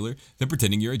weeb-tacular than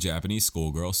pretending you're a Japanese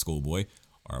schoolgirl, schoolboy,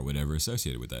 or whatever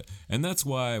associated with that. And that's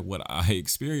why what I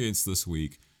experienced this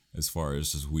week, as far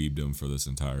as just weebdom for this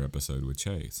entire episode, which,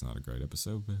 hey, it's not a great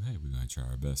episode, but hey, we're going to try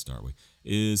our best, aren't we,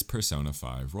 is Persona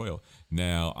 5 Royal.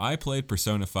 Now, I played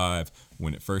Persona 5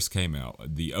 when it first came out,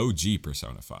 the OG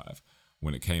Persona 5,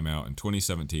 when it came out in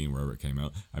 2017, wherever it came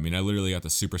out. I mean, I literally got the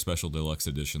Super Special Deluxe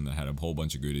Edition that had a whole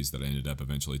bunch of goodies that I ended up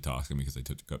eventually tossing because they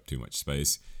took up too much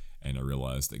space, and I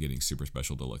realized that getting Super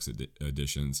Special Deluxe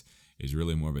Editions is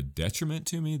really more of a detriment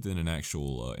to me than an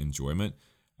actual enjoyment.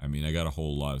 I mean, I got a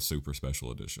whole lot of super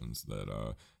special editions that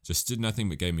just did nothing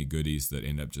but gave me goodies that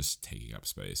end up just taking up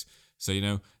space. So,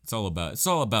 it's all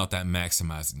about that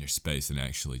maximizing your space and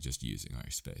actually just using all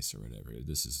your space or whatever.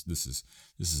 This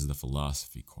is the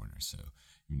philosophy corner. So,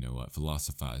 you know what,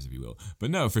 philosophize if you will.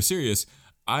 But no, for serious,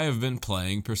 I have been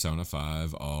playing Persona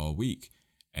 5 all week,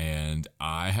 and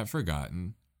I have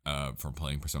forgotten from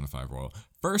playing Persona 5 Royal.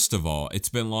 First of all, it's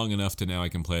been long enough to now I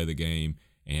can play the game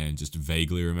and just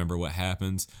vaguely remember what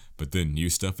happens, but then new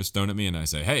stuff is thrown at me and I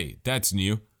say, hey, that's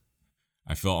new.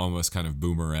 I feel almost kind of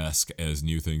boomer-esque as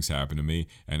new things happen to me,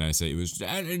 and I say, was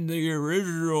that in the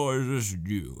original or is this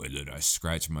new? And then I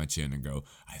scratch my chin and go,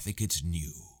 I think it's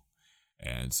new.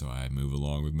 And so I move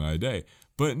along with my day.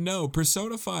 But no,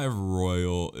 Persona 5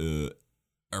 Royal,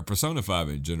 or Persona 5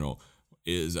 in general,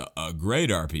 is a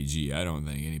great RPG. I don't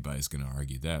think anybody's going to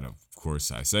argue that. Of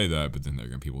course, I say that, but then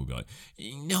people will be like,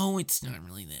 no, it's not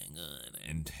really that good.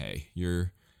 And hey,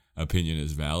 your opinion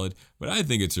is valid, but I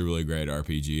think it's a really great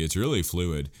RPG. It's really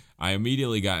fluid. I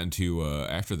immediately got into,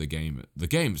 after the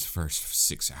game's first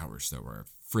 6 hours that were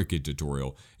a freaking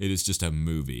tutorial. It is just a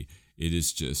movie. It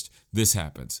is just, this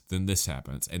happens, then this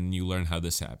happens, and you learn how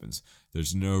this happens.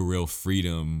 There's no real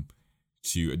freedom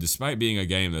despite being a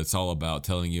game that's all about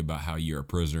telling you about how you're a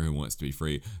prisoner who wants to be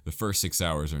free. The first 6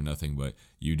 hours are nothing but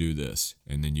you do this,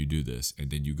 and then you do this, and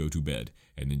then you go to bed,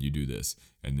 and then you do this,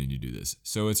 and then you do this.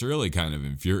 So it's really kind of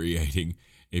infuriating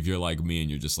if you're like me and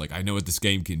you're just like, I know what this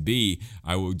game can be.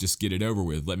 I will just get it over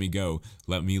with. Let me go.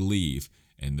 Let me leave.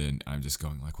 And then I'm just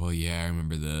going like, well, yeah, I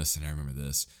remember this, and I remember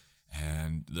this.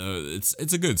 And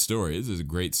it's a good story. This is a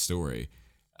great story.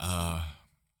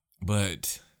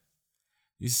 But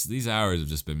these hours have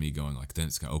just been me going like, then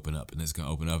it's gonna open up, and then it's gonna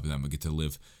open up, and I'm gonna get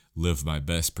to live my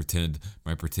best pretend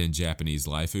Japanese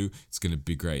life. It's gonna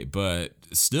be great. But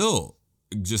still,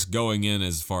 just going in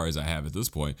as far as I have at this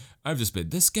point, I've just been,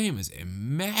 this game is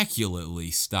immaculately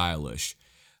stylish.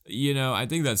 I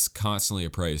think that's constantly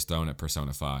a praise thrown at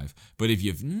Persona 5. But if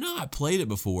you've not played it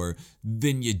before,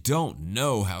 then you don't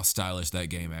know how stylish that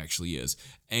game actually is.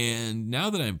 And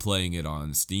now that I'm playing it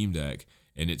on Steam Deck,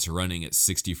 and it's running at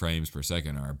 60 frames per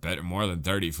second, or better, more than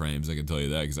 30 frames, I can tell you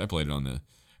that, because I played it on the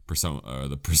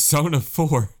Persona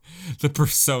 4, the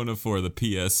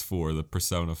PS4, the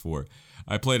Persona 4.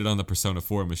 I played it on the Persona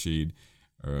 4 machine,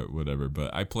 or whatever,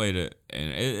 but I played it,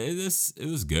 and it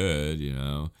was good,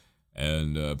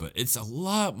 and but it's a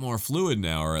lot more fluid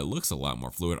now, or it looks a lot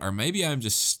more fluid, or maybe I'm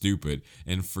just stupid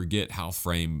and forget how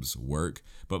frames work,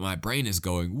 but my brain is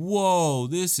going, whoa,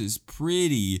 this is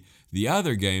pretty. The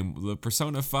other game, the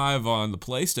Persona 5 on the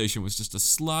PlayStation, was just a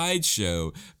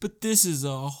slideshow. But this is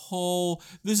a whole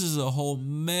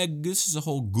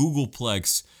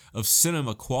Googleplex of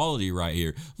cinema quality right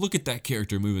here. Look at that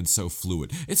character moving so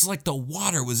fluid. It's like the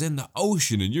water was in the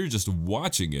ocean and you're just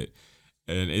watching it.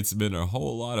 And it's been a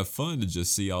whole lot of fun to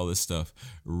just see all this stuff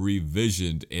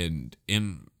revisioned, and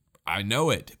I know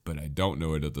it, but I don't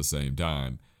know it at the same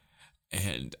time.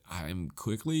 And I'm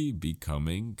quickly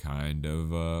becoming kind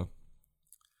of a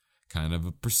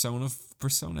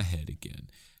Persona head again.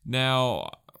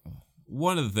 Now,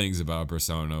 one of the things about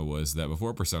Persona was that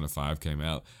before Persona 5 came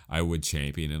out, I would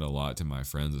champion it a lot to my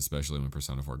friends, especially when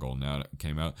Persona 4 Golden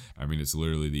came out. I mean, it's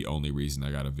literally the only reason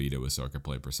I got a Vita was so I could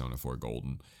play Persona 4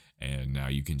 Golden. And now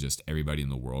you can everybody in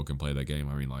the world can play that game.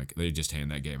 I mean, like, they just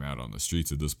hand that game out on the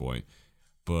streets at this point.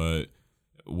 But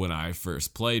when I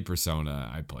first played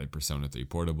Persona, I played Persona 3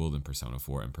 Portable, then Persona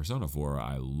 4. And Persona 4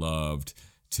 I loved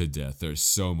to death. There's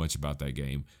so much about that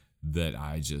game that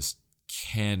I just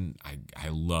I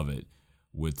love it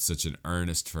with such an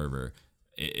earnest fervor.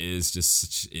 It is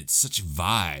just it's such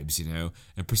vibes, you know?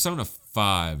 And Persona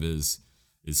 5 is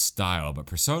style, but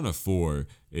Persona 4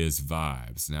 is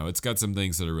vibes. Now, it's got some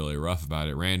things that are really rough about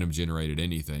it. Random generated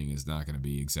anything is not going to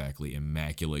be exactly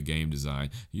immaculate game design.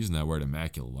 Using that word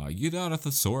immaculate a lot. Get out of the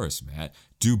thesaurus, Matt.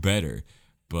 Do better.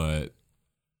 But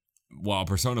while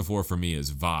Persona 4 for me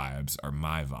is vibes, are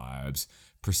my vibes,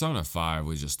 Persona 5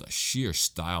 was just a sheer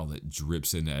style that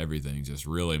drips into everything, just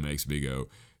really makes me go,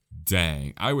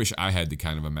 dang, I wish I had the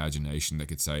kind of imagination that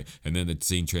could say, and then the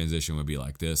scene transition would be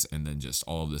like this, and then just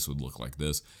all of this would look like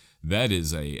this. That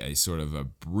is a sort of a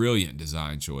brilliant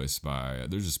design choice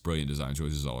there's just brilliant design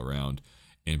choices all around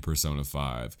in Persona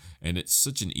 5. And it's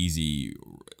such an easy,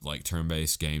 like,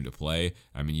 turn-based game to play.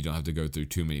 I mean, you don't have to go through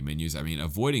too many menus. I mean,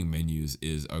 avoiding menus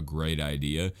is a great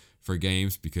idea for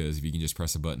games, because if you can just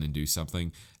press a button and do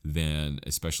something, then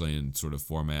especially in sort of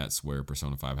formats where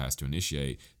Persona 5 has to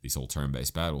initiate these whole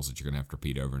turn-based battles that you're going to have to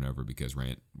repeat over and over because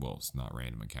it's not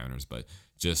random encounters, but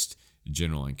just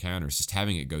general encounters, just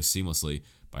having it go seamlessly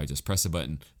by just press a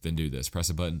button, then do this, press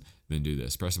a button, then do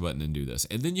this, press a button, then do this.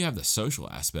 And then you have the social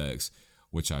aspects,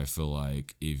 which I feel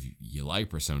like if you like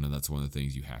Persona, that's one of the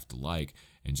things you have to like,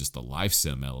 and just the life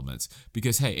sim elements.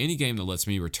 Because, hey, any game that lets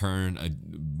me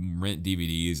rent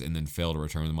DVDs and then fail to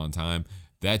return them on time,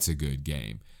 that's a good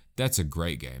game. That's a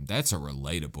great game. That's a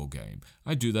relatable game.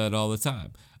 I do that all the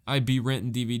time. I'd be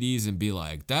renting DVDs and be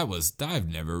like, I've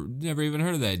never even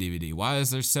heard of that DVD. Why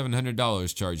is there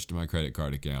 $700 charged to my credit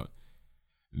card account?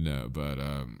 No, but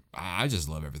I just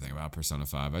love everything about Persona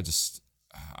 5.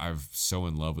 I'm so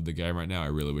in love with the game right now. I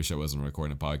really wish I wasn't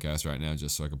recording a podcast right now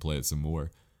just so I could play it some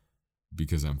more,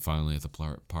 because I'm finally at the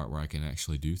part where I can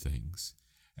actually do things.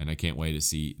 And I can't wait to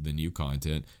see the new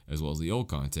content as well as the old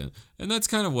content. And that's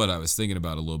kind of what I was thinking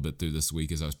about a little bit through this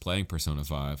week as I was playing Persona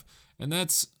 5. And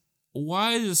that's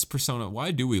why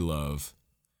do we love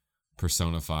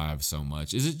Persona 5 so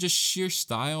much? Is it just sheer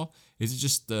style? Is it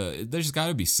just there's got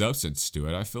to be substance to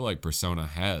it? I feel like Persona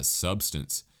has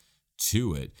substance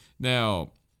to it.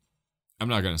 Now, I'm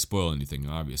not going to spoil anything,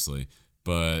 obviously,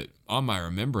 but on my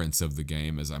remembrance of the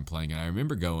game as I'm playing it, I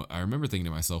remember thinking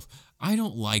to myself, I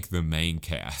don't like the main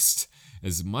cast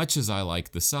as much as I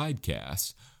like the side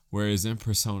cast. Whereas in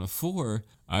Persona 4,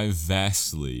 I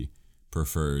vastly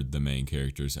preferred the main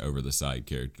characters over the side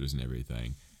characters and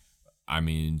everything. I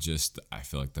mean, I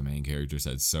feel like the main characters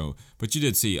but you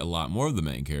did see a lot more of the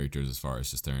main characters as far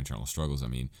as just their internal struggles. I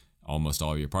mean, almost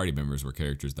all of your party members were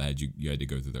characters that you had to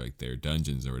go through their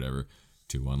dungeons or whatever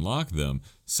to unlock them.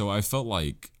 So I felt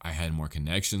like I had more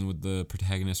connection with the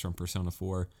protagonist from Persona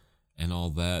 4 and all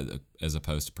that, as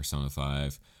opposed to Persona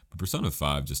 5. But Persona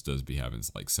 5 just does be having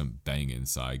like some banging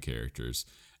side characters,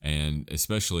 and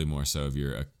especially more so if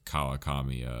you're a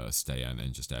Kawakami stan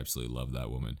and just absolutely love that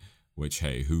woman. Which,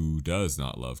 hey, who does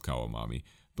not love Kawamami?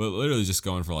 But literally just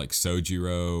going for like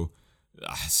Sojiro.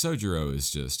 Sojiro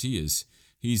is just he's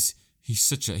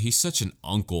such an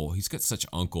uncle. He's got such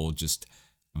uncle just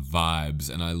vibes,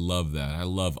 and I love that. I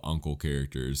love uncle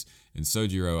characters. And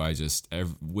Sojiro,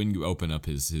 when you open up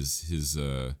his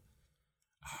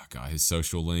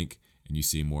social link and you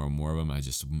see more and more of him,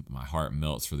 my heart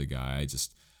melts for the guy. I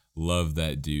just love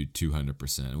that dude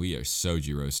 200%. We are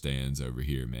Sojiro stans over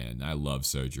here, man. I love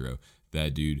Sojiro.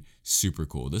 That dude, super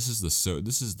cool. This is the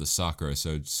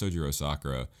Sojiro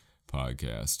Sakura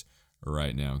podcast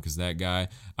right now, because that guy,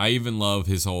 I even love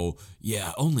his whole,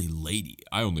 I only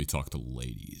talk to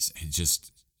ladies.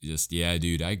 just, yeah,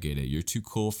 dude, I get it. You're too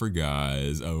cool for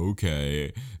guys.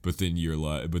 Okay. But then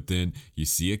you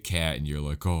see a cat and you're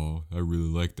like, oh, I really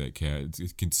like that cat.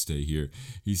 It can stay here.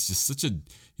 He's just such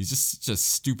a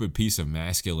stupid piece of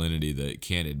masculinity that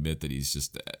can't admit that he's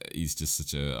just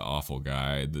such an awful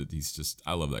guy.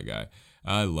 I love that guy.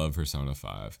 I love Persona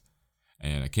 5.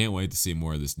 And I can't wait to see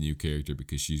more of this new character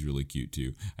because she's really cute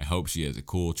too. I hope she has a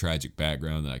cool, tragic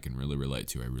background that I can really relate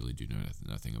to. I really do know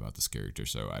nothing about this character,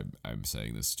 so I'm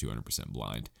saying this 200%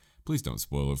 blind. Please don't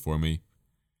spoil it for me.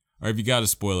 Or if you got to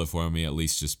spoil it for me, at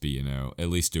least just be, at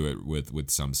least do it with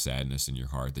some sadness in your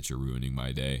heart that you're ruining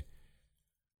my day.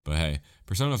 But hey,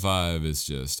 Persona 5 is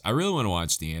just, I really want to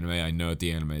watch the anime. I know that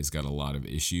the anime has got a lot of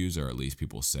issues, or at least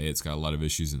people say it's got a lot of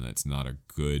issues, and that's not a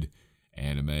good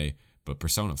anime. But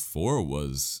Persona 4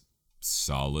 was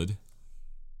solid.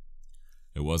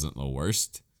 It wasn't the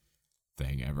worst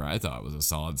thing ever. I thought it was a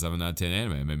solid 7 out of 10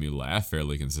 anime. It made me laugh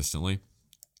fairly consistently.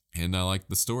 And I like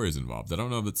the stories involved. I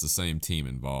don't know if it's the same team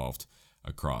involved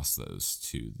across those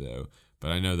two, though.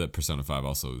 But I know that Persona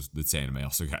 5 this anime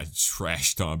also got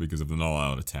trashed on because of an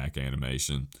all-out attack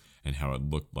animation and how it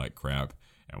looked like crap.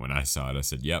 And when I saw it, I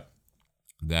said, yep,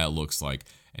 that looks like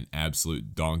an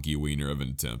absolute donkey wiener of an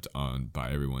attempt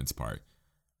by everyone's part.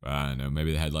 I don't know,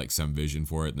 maybe they had like some vision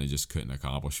for it and they just couldn't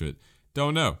accomplish it.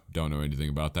 Don't know anything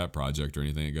about that project or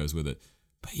anything that goes with it.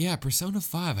 But yeah, Persona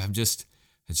 5, I just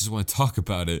want to talk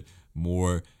about it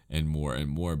more and more and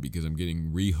more because I'm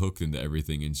getting rehooked into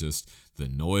everything, and just the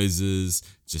noises,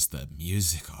 just the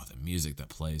music, the music that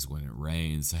plays when it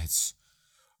rains.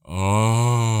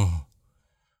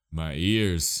 My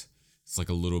ears. It's like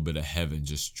a little bit of heaven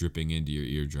just dripping into your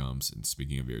eardrums. And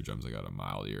speaking of eardrums, I got a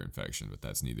mild ear infection, but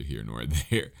that's neither here nor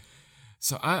there.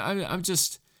 So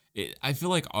I feel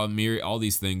like all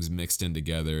these things mixed in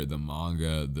together, the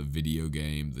manga, the video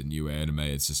game, the new anime,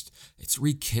 it's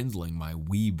rekindling my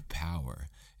weeb power.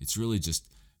 It's really just,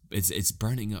 it's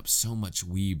burning up so much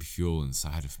weeb fuel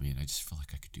inside of me, and I just feel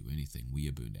like I could do anything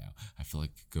weeaboo now. I feel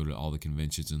like I could go to all the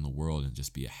conventions in the world and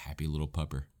just be a happy little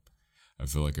pupper. I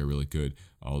feel like I really could,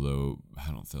 although I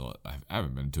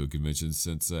haven't been to a convention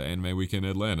since Anime Weekend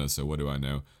Atlanta, so what do I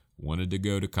know? Wanted to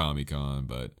go to Comic-Con,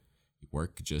 but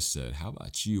work just said, how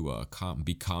about you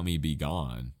be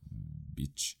gone,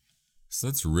 bitch. So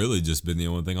that's really just been the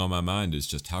only thing on my mind, is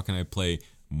just how can I play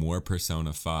more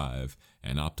Persona 5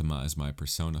 and optimize my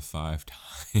Persona 5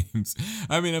 times.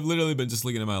 I mean, I've literally been just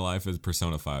looking at my life as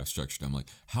Persona 5 structured. I'm like,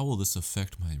 how will this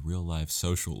affect my real life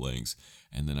social links?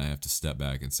 And then I have to step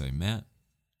back and say, Matt,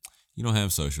 you don't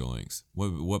have social links.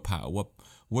 What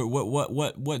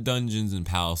dungeons and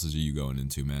palaces are you going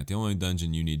into, Matt? The only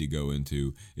dungeon you need to go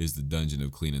into is the dungeon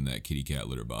of cleaning that kitty cat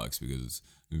litter box, because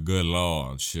good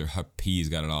lord, sure, her pee's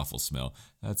got an awful smell.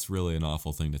 That's really an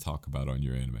awful thing to talk about on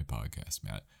your anime podcast,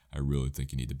 Matt. I really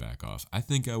think you need to back off. I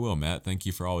think I will, Matt. Thank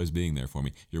you for always being there for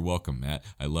me. You're welcome, Matt.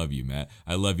 I love you, Matt.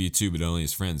 I love you too, but only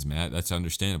as friends, Matt. That's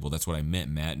understandable. That's what I meant,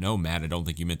 Matt. No, Matt, I don't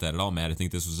think you meant that at all, Matt. I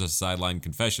think this was just a sideline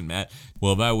confession, Matt.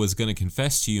 Well, if I was going to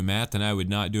confess to you, Matt, then I would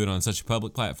not do it on such a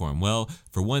public platform. Well,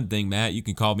 for one thing, Matt, you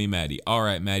can call me Maddie. All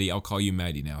right, Maddie, I'll call you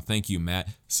Maddie now. Thank you, Matt.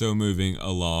 So moving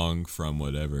along from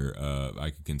whatever I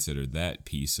could consider that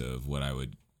piece of what I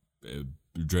would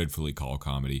dreadfully call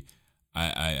comedy,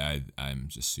 I'm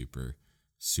just super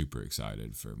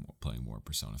excited for playing more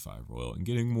Persona 5 Royal and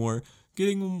getting more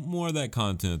of that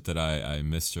content that I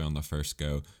missed on the first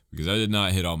go, because I did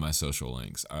not hit all my social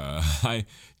links. I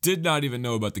did not even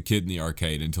know about the kid in the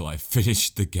arcade until I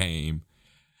finished the game.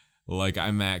 Like, I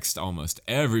maxed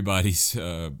everybody's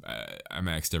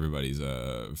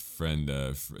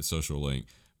friend social link,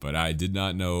 but I did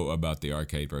not know about the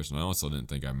arcade person. I also didn't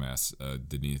think I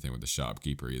did anything with the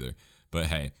shopkeeper either. But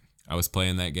hey, I was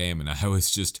playing that game and I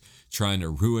was just trying to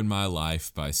ruin my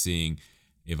life by seeing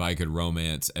if I could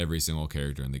romance every single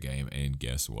character in the game, and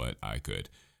guess what? I could.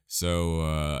 So,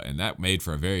 and that made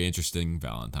for a very interesting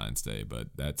Valentine's Day, but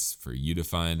that's for you to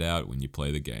find out when you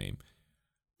play the game.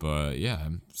 But yeah,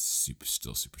 I'm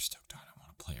still super stoked on it. I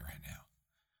want to play it right now,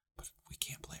 but we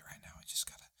can't play it right now. We're just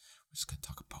gonna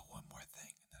talk about one more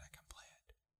thing, and then I can play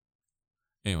it.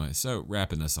 Anyway, so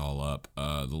wrapping this all up,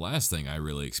 the last thing I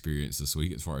really experienced this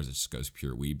week, as far as it just goes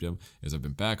pure weebdom, is I've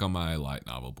been back on my light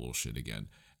novel bullshit again.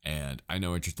 And I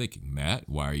know what you're thinking, Matt,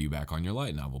 why are you back on your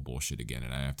light novel bullshit again?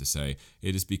 And I have to say,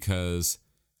 it is because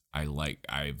I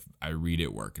read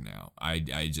at work now.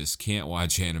 I just can't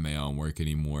watch anime on work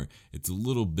anymore. It's a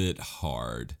little bit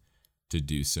hard to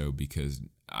do so because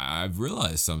I've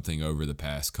realized something over the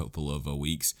past couple of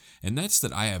weeks, and that's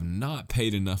that I have not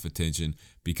paid enough attention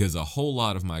because a whole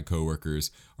lot of my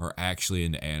coworkers are actually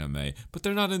into anime, but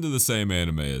they're not into the same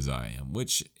anime as I am,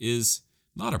 which is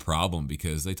not a problem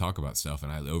because they talk about stuff,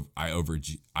 and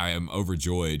I am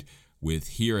overjoyed with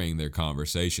hearing their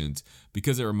conversations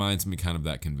because it reminds me kind of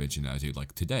that convention attitude.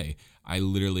 Like today, I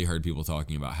literally heard people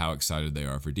talking about how excited they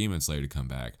are for Demon Slayer to come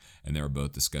back, and they were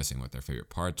both discussing what their favorite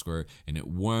parts were, and it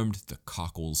warmed the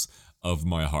cockles of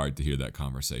my heart to hear that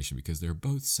conversation because they're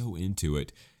both so into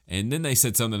it. And then they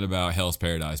said something about Hell's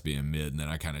Paradise being mid, and then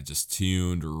I kind of just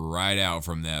tuned right out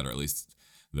from that, or at least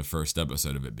the first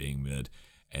episode of it being mid.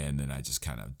 And then I just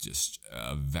kind of just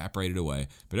evaporated away.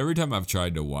 But every time I've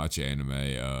tried to watch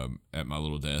anime at my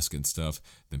little desk and stuff,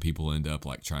 then people end up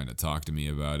like trying to talk to me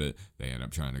about it. They end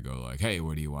up trying to go like, "Hey,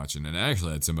 what are you watching?" And I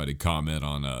actually had somebody comment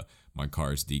on my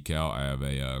car's decal.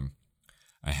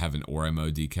 I have an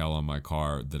Oremo decal on my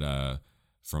car that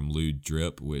from Lewd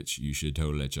Drip, which you should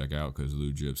totally check out because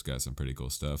Lewd Drip's got some pretty cool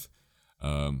stuff.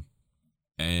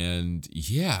 And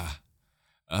yeah.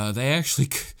 They actually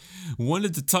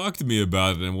wanted to talk to me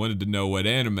about it and wanted to know what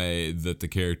anime that the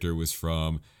character was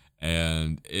from,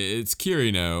 and it's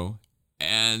Kirino,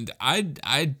 and I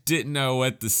didn't know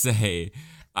what to say.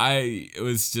 It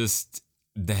was just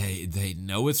they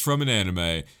know it's from an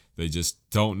anime, they just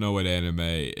don't know what anime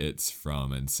it's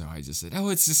from, and so I just said, "Oh,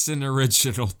 it's just an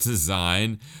original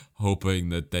design," hoping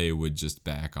that they would just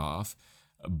back off.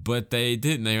 But they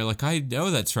didn't. They were like, "I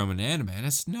know that's from an anime." And I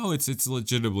said, "No, it's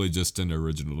legitimately just an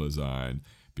original design,"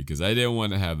 because I didn't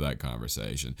want to have that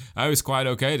conversation. I was quite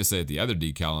okay to say that the other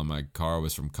decal on my car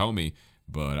was from Komi,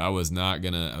 but I was not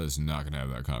gonna have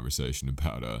that conversation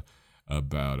about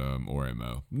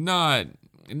Oremo.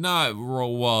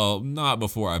 Not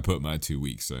before I put my 2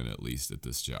 weeks in, at least at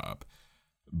this job.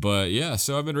 But yeah,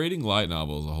 so I've been reading light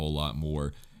novels a whole lot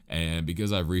more. And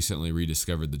because I've recently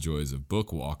rediscovered the joys of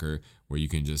Bookwalker, where you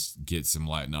can just get some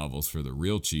light novels for the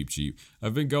real cheap,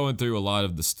 I've been going through a lot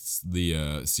of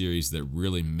the series that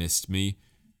really missed me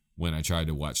when I tried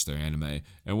to watch their anime.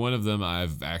 And one of them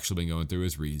I've actually been going through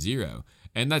is ReZero.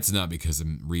 And that's not because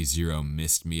ReZero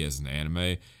missed me as an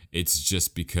anime. It's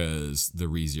just because the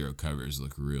ReZero covers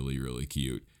look really, really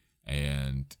cute.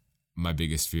 And my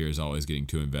biggest fear is always getting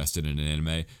too invested in an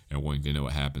anime and wanting to know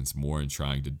what happens more and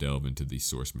trying to delve into the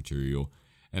source material.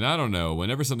 And I don't know,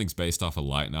 whenever something's based off a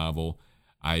light novel,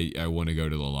 I want to go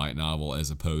to the light novel as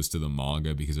opposed to the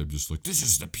manga because I'm just like, this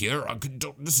is the pure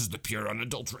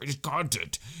unadulterated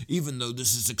content, even though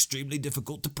this is extremely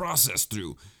difficult to process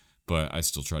through. But I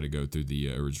still try to go through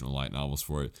the original light novels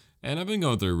for it. And I've been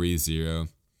going through ReZero.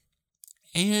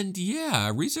 And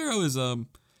yeah, ReZero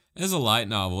is a light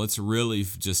novel. It's really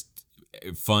just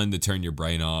fun to turn your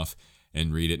brain off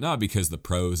and read it, not because the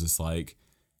prose is like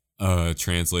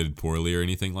translated poorly or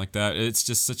anything like that. It's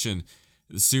just such an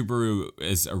Subaru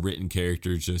as a written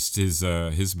character, just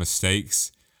his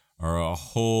mistakes are a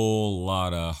whole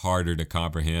lot harder to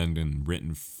comprehend in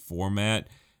written format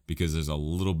because there's a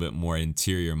little bit more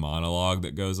interior monologue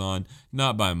that goes on,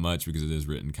 not by much because it is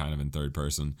written kind of in third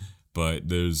person, but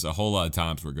there's a whole lot of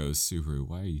times where it goes, "Subaru,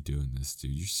 why are you doing this,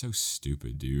 dude? You're so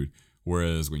stupid, dude."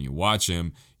 Whereas when you watch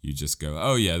him, you just go,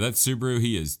 "Oh yeah, that's Subaru.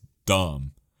 He is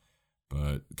dumb."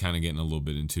 But kind of getting a little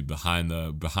bit into behind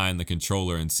the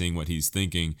controller and seeing what he's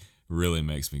thinking really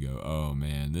makes me go, "Oh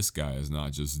man, this guy is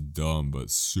not just dumb, but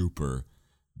super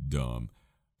dumb."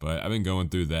 But I've been going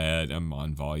through that. I'm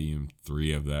on volume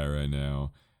 3 of that right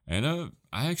now, and I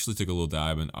actually took a little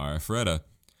dive in Arifureta,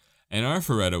 and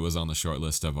Arifureta was on the short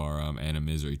list of our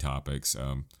Animisery topics.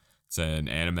 It's an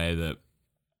anime that,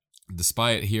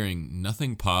 despite hearing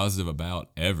nothing positive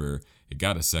about ever, it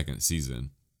got a second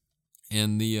season.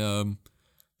 And the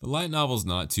light novel's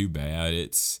not too bad.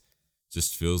 It's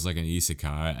just feels like an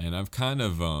isekai, and I've kind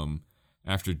of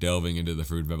after delving into the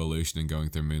Fruit of Evolution and going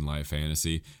through Moonlight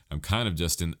Fantasy, I'm kind of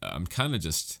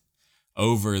just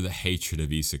over the hatred of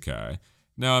isekai.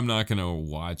 Now I'm not gonna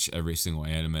watch every single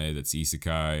anime that's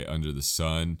isekai under the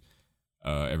sun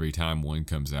every time one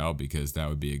comes out because that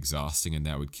would be exhausting and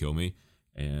that would kill me.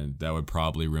 And that would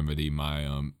probably remedy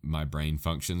my brain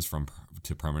functions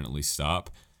to permanently stop.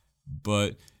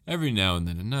 But every now and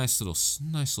then, a nice little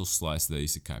slice of the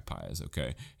isekai pie is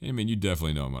okay. I mean, you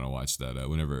definitely know I'm gonna watch that.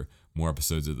 Whenever more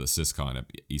episodes of the Syscon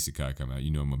isekai come out,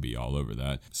 you know I'm gonna be all over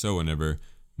that. So whenever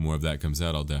more of that comes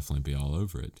out, I'll definitely be all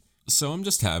over it. So I'm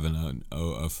just having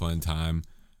a fun time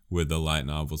with the light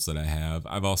novels that I have.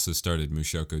 I've also started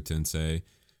Mushoku Tensei,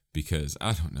 because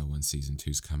I don't know when season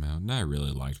 2's come out, and I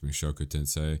really liked Mushoku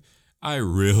Tensei. I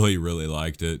really, really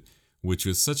liked it, which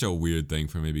was such a weird thing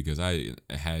for me because I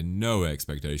had no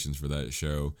expectations for that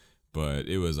show, but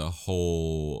it was a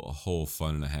whole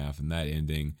fun and a half, and that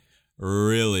ending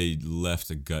really left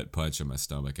a gut punch in my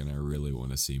stomach, and I really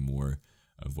want to see more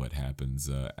of what happens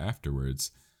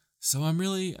afterwards. So I'm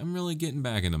really getting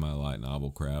back into my light novel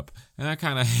crap, and I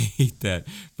kind of hate that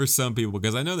for some people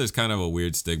because I know there's kind of a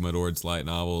weird stigma towards light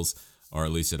novels, or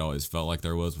at least it always felt like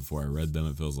there was before I read them.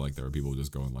 It feels like there were people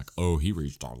just going like, "Oh, he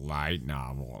reached a light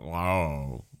novel.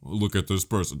 Oh, look at this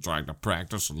person trying to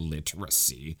practice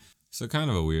literacy." So kind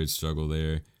of a weird struggle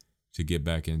there to get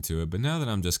back into it. But now that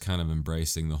I'm just kind of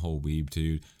embracing the whole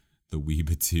weebitude,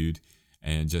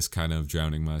 and just kind of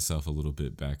drowning myself a little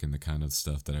bit back in the kind of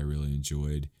stuff that I really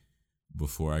enjoyed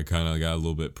before I kind of got a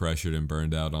little bit pressured and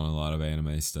burned out on a lot of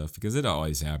anime stuff, because it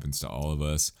always happens to all of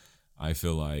us. I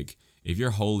feel like if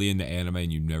you're wholly into anime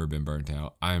and you've never been burnt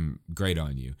out, I'm great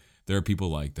on you. There are people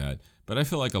like that, but I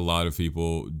feel like a lot of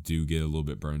people do get a little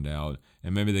bit burned out,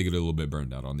 and maybe they get a little bit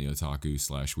burned out on the otaku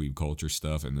 / weeb culture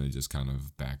stuff, and they just kind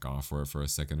of back off for it for a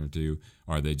second or two,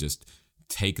 or they just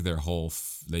take their whole,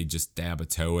 they just dab a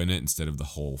toe in it instead of the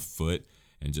whole foot,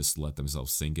 and just let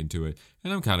themselves sink into it.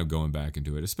 And I'm kind of going back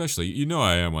into it, especially,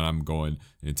 I am when I'm going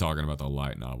and talking about the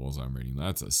light novels I'm reading.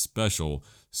 That's a special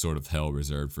sort of hell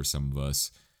reserved for some of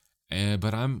us.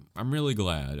 But I'm really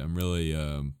glad. I'm really,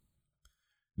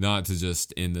 not to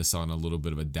just end this on a little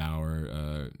bit of a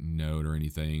dour note or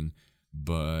anything,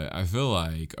 but I feel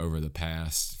like over the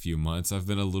past few months, I've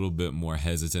been a little bit more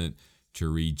hesitant to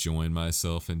rejoin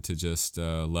myself into just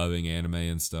loving anime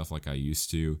and stuff like I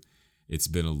used to. It's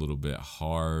been a little bit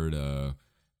hard.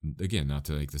 Again, not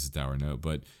to make this a dour note,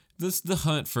 but the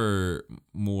hunt for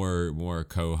more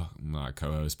not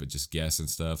co-hosts, but just guests and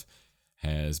stuff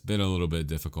has been a little bit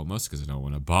difficult, mostly because I don't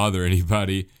want to bother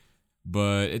anybody.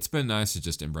 But it's been nice to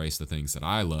just embrace the things that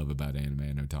I love about anime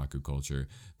and otaku culture,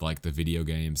 like the video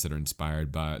games that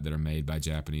are made by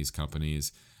Japanese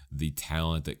companies, the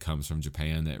talent that comes from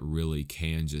Japan that really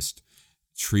can just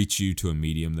treat you to a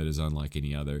medium that is unlike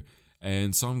any other.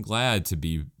 And so I'm glad to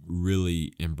be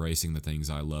really embracing the things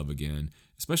I love again,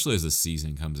 especially as the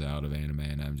season comes out of anime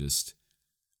and I'm just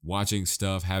watching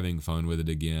stuff, having fun with it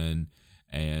again,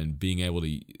 and being able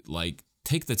to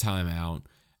take the time out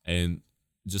and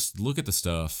just look at the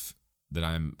stuff that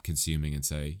I'm consuming and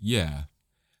say, yeah,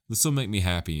 this will make me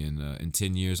happy. In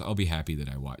 10 years, I'll be happy that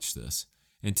I watched this.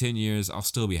 In 10 years, I'll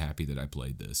still be happy that I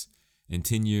played this. In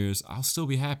 10 years, I'll still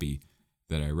be happy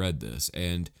that I read this.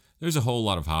 And there's a whole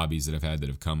lot of hobbies that I've had that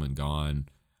have come and gone,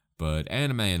 but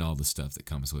anime and all the stuff that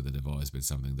comes with it have always been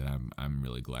something that I'm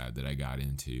really glad that I got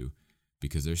into,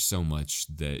 because there's so much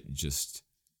that just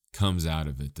comes out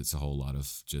of it that's a lot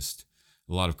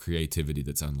of creativity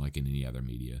that's unlike in any other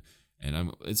media.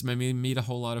 And it's made me meet a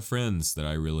whole lot of friends that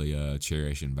I really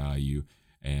cherish and value.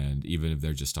 And even if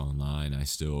they're just online, I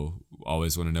still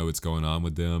always want to know what's going on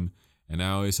with them. And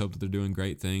I always hope that they're doing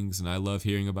great things, and I love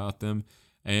hearing about them.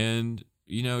 And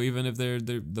even if they're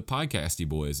the podcasty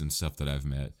boys and stuff that I've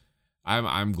met,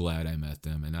 I'm glad I met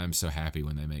them, and I'm so happy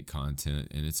when they make content,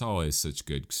 and it's always such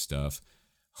good stuff.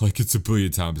 Like, it's a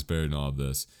billion times better than all of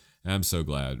this. And I'm so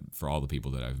glad for all the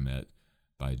people that I've met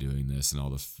by doing this and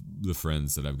all the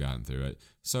friends that I've gotten through it.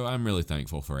 So I'm really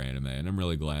thankful for anime, and I'm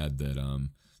really glad that a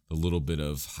little bit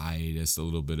of hiatus, a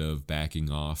little bit of backing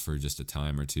off for just a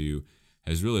time or two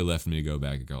has really left me to go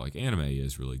back and go like, anime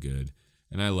is really good.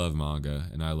 And I love manga,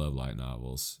 and I love light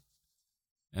novels.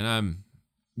 And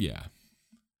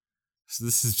So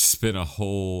this has just been a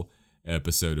whole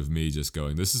episode of me just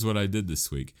going, this is what I did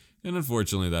this week. And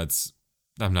unfortunately,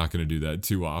 I'm not going to do that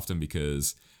too often,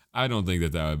 because I don't think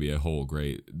that would be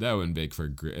that wouldn't make for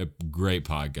a great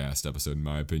podcast episode, in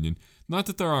my opinion. Not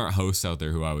that there aren't hosts out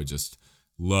there who I would just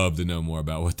love to know more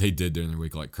about what they did during the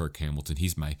week, like Kirk Hamilton.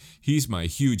 He's my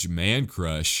huge man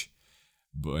crush,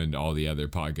 and all the other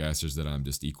podcasters that I'm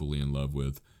just equally in love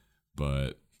with.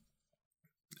 But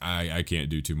I can't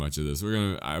do too much of this.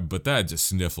 But that just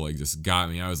sniffling just got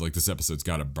me. I was like, this episode's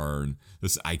got to burn.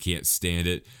 I can't stand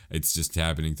it. It's just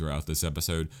happening throughout this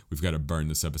episode. We've got to burn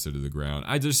this episode to the ground.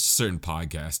 There's certain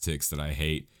podcast ticks that I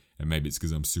hate, and maybe it's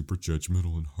because I'm super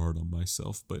judgmental and hard on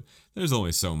myself, but there's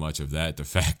only so much of that to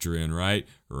factor in, right?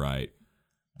 Right.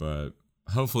 But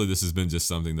hopefully this has been just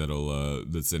something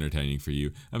that's entertaining for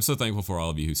you. I'm so thankful for all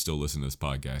of you who still listen to this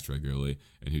podcast regularly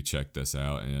and who check this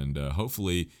out. And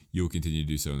hopefully you'll continue to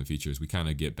do so in the future as we kind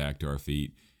of get back on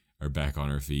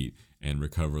our feet and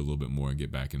recover a little bit more and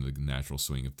get back into the natural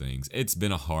swing of things. It's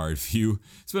been a hard few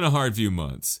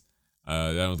months.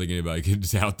 I don't think anybody can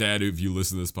doubt that if you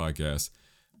listen to this podcast,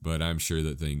 but I'm sure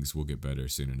that things will get better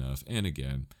soon enough. And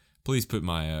again, please put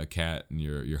my cat in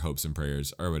your hopes and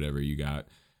prayers, or whatever you got,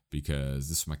 because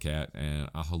this is my cat, and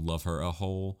I love her a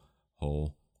whole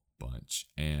bunch.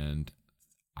 And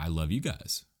I love you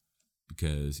guys,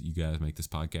 because you guys make this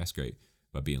podcast great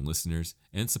by being listeners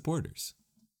and supporters.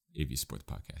 If you support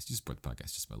the podcast, you support the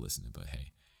podcast just by listening, but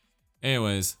hey.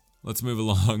 Anyways, let's move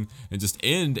along and just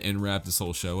end and wrap this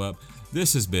whole show up.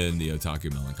 This has been the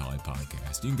Otaku Melancholy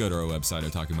Podcast. You can go to our website,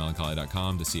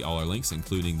 otakumelancholy.com, to see all our links,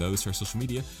 including those to our social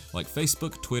media like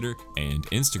Facebook, Twitter, and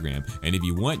Instagram. And if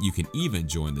you want, you can even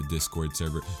join the Discord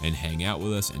server and hang out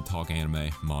with us and talk anime,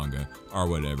 manga, or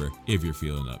whatever if you're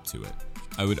feeling up to it.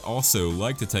 I would also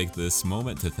like to take this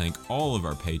moment to thank all of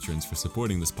our patrons for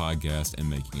supporting this podcast and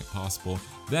making it possible.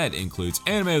 That includes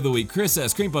Anime of the Week, Chris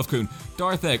S., Cream Puff Coon,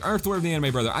 Darth Egg, Earthworm the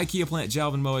Anime Brother, IKEA Plant,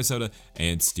 Jalvin Moe Soda,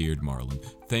 and Steered Marlin.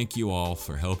 Thank you all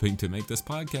for helping to make this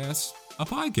podcast a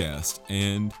podcast,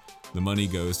 and the money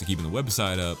goes to keeping the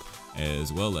website up,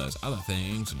 as well as other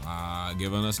things,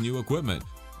 giving us new equipment,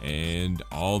 and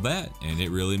all that, and it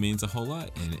really means a whole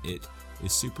lot, and it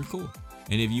is super cool.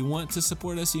 And if you want to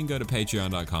support us, you can go to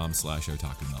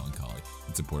patreon.com/otakumelancholy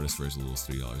and support us for as little as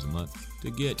 $3 a month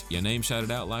to get your name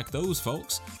shouted out like those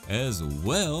folks, as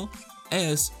well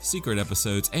as secret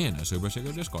episodes and a super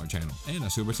secret Discord channel and a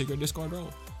super secret Discord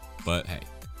role. But hey,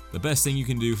 the best thing you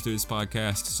can do through this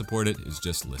podcast to support it is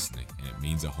just listening, and it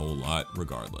means a whole lot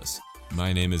regardless.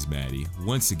 My name is Maddie.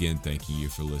 Once again, thanking you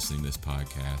for listening to this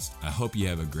podcast. I hope you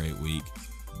have a great week.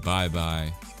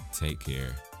 Bye-bye, take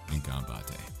care, and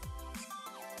ganbate.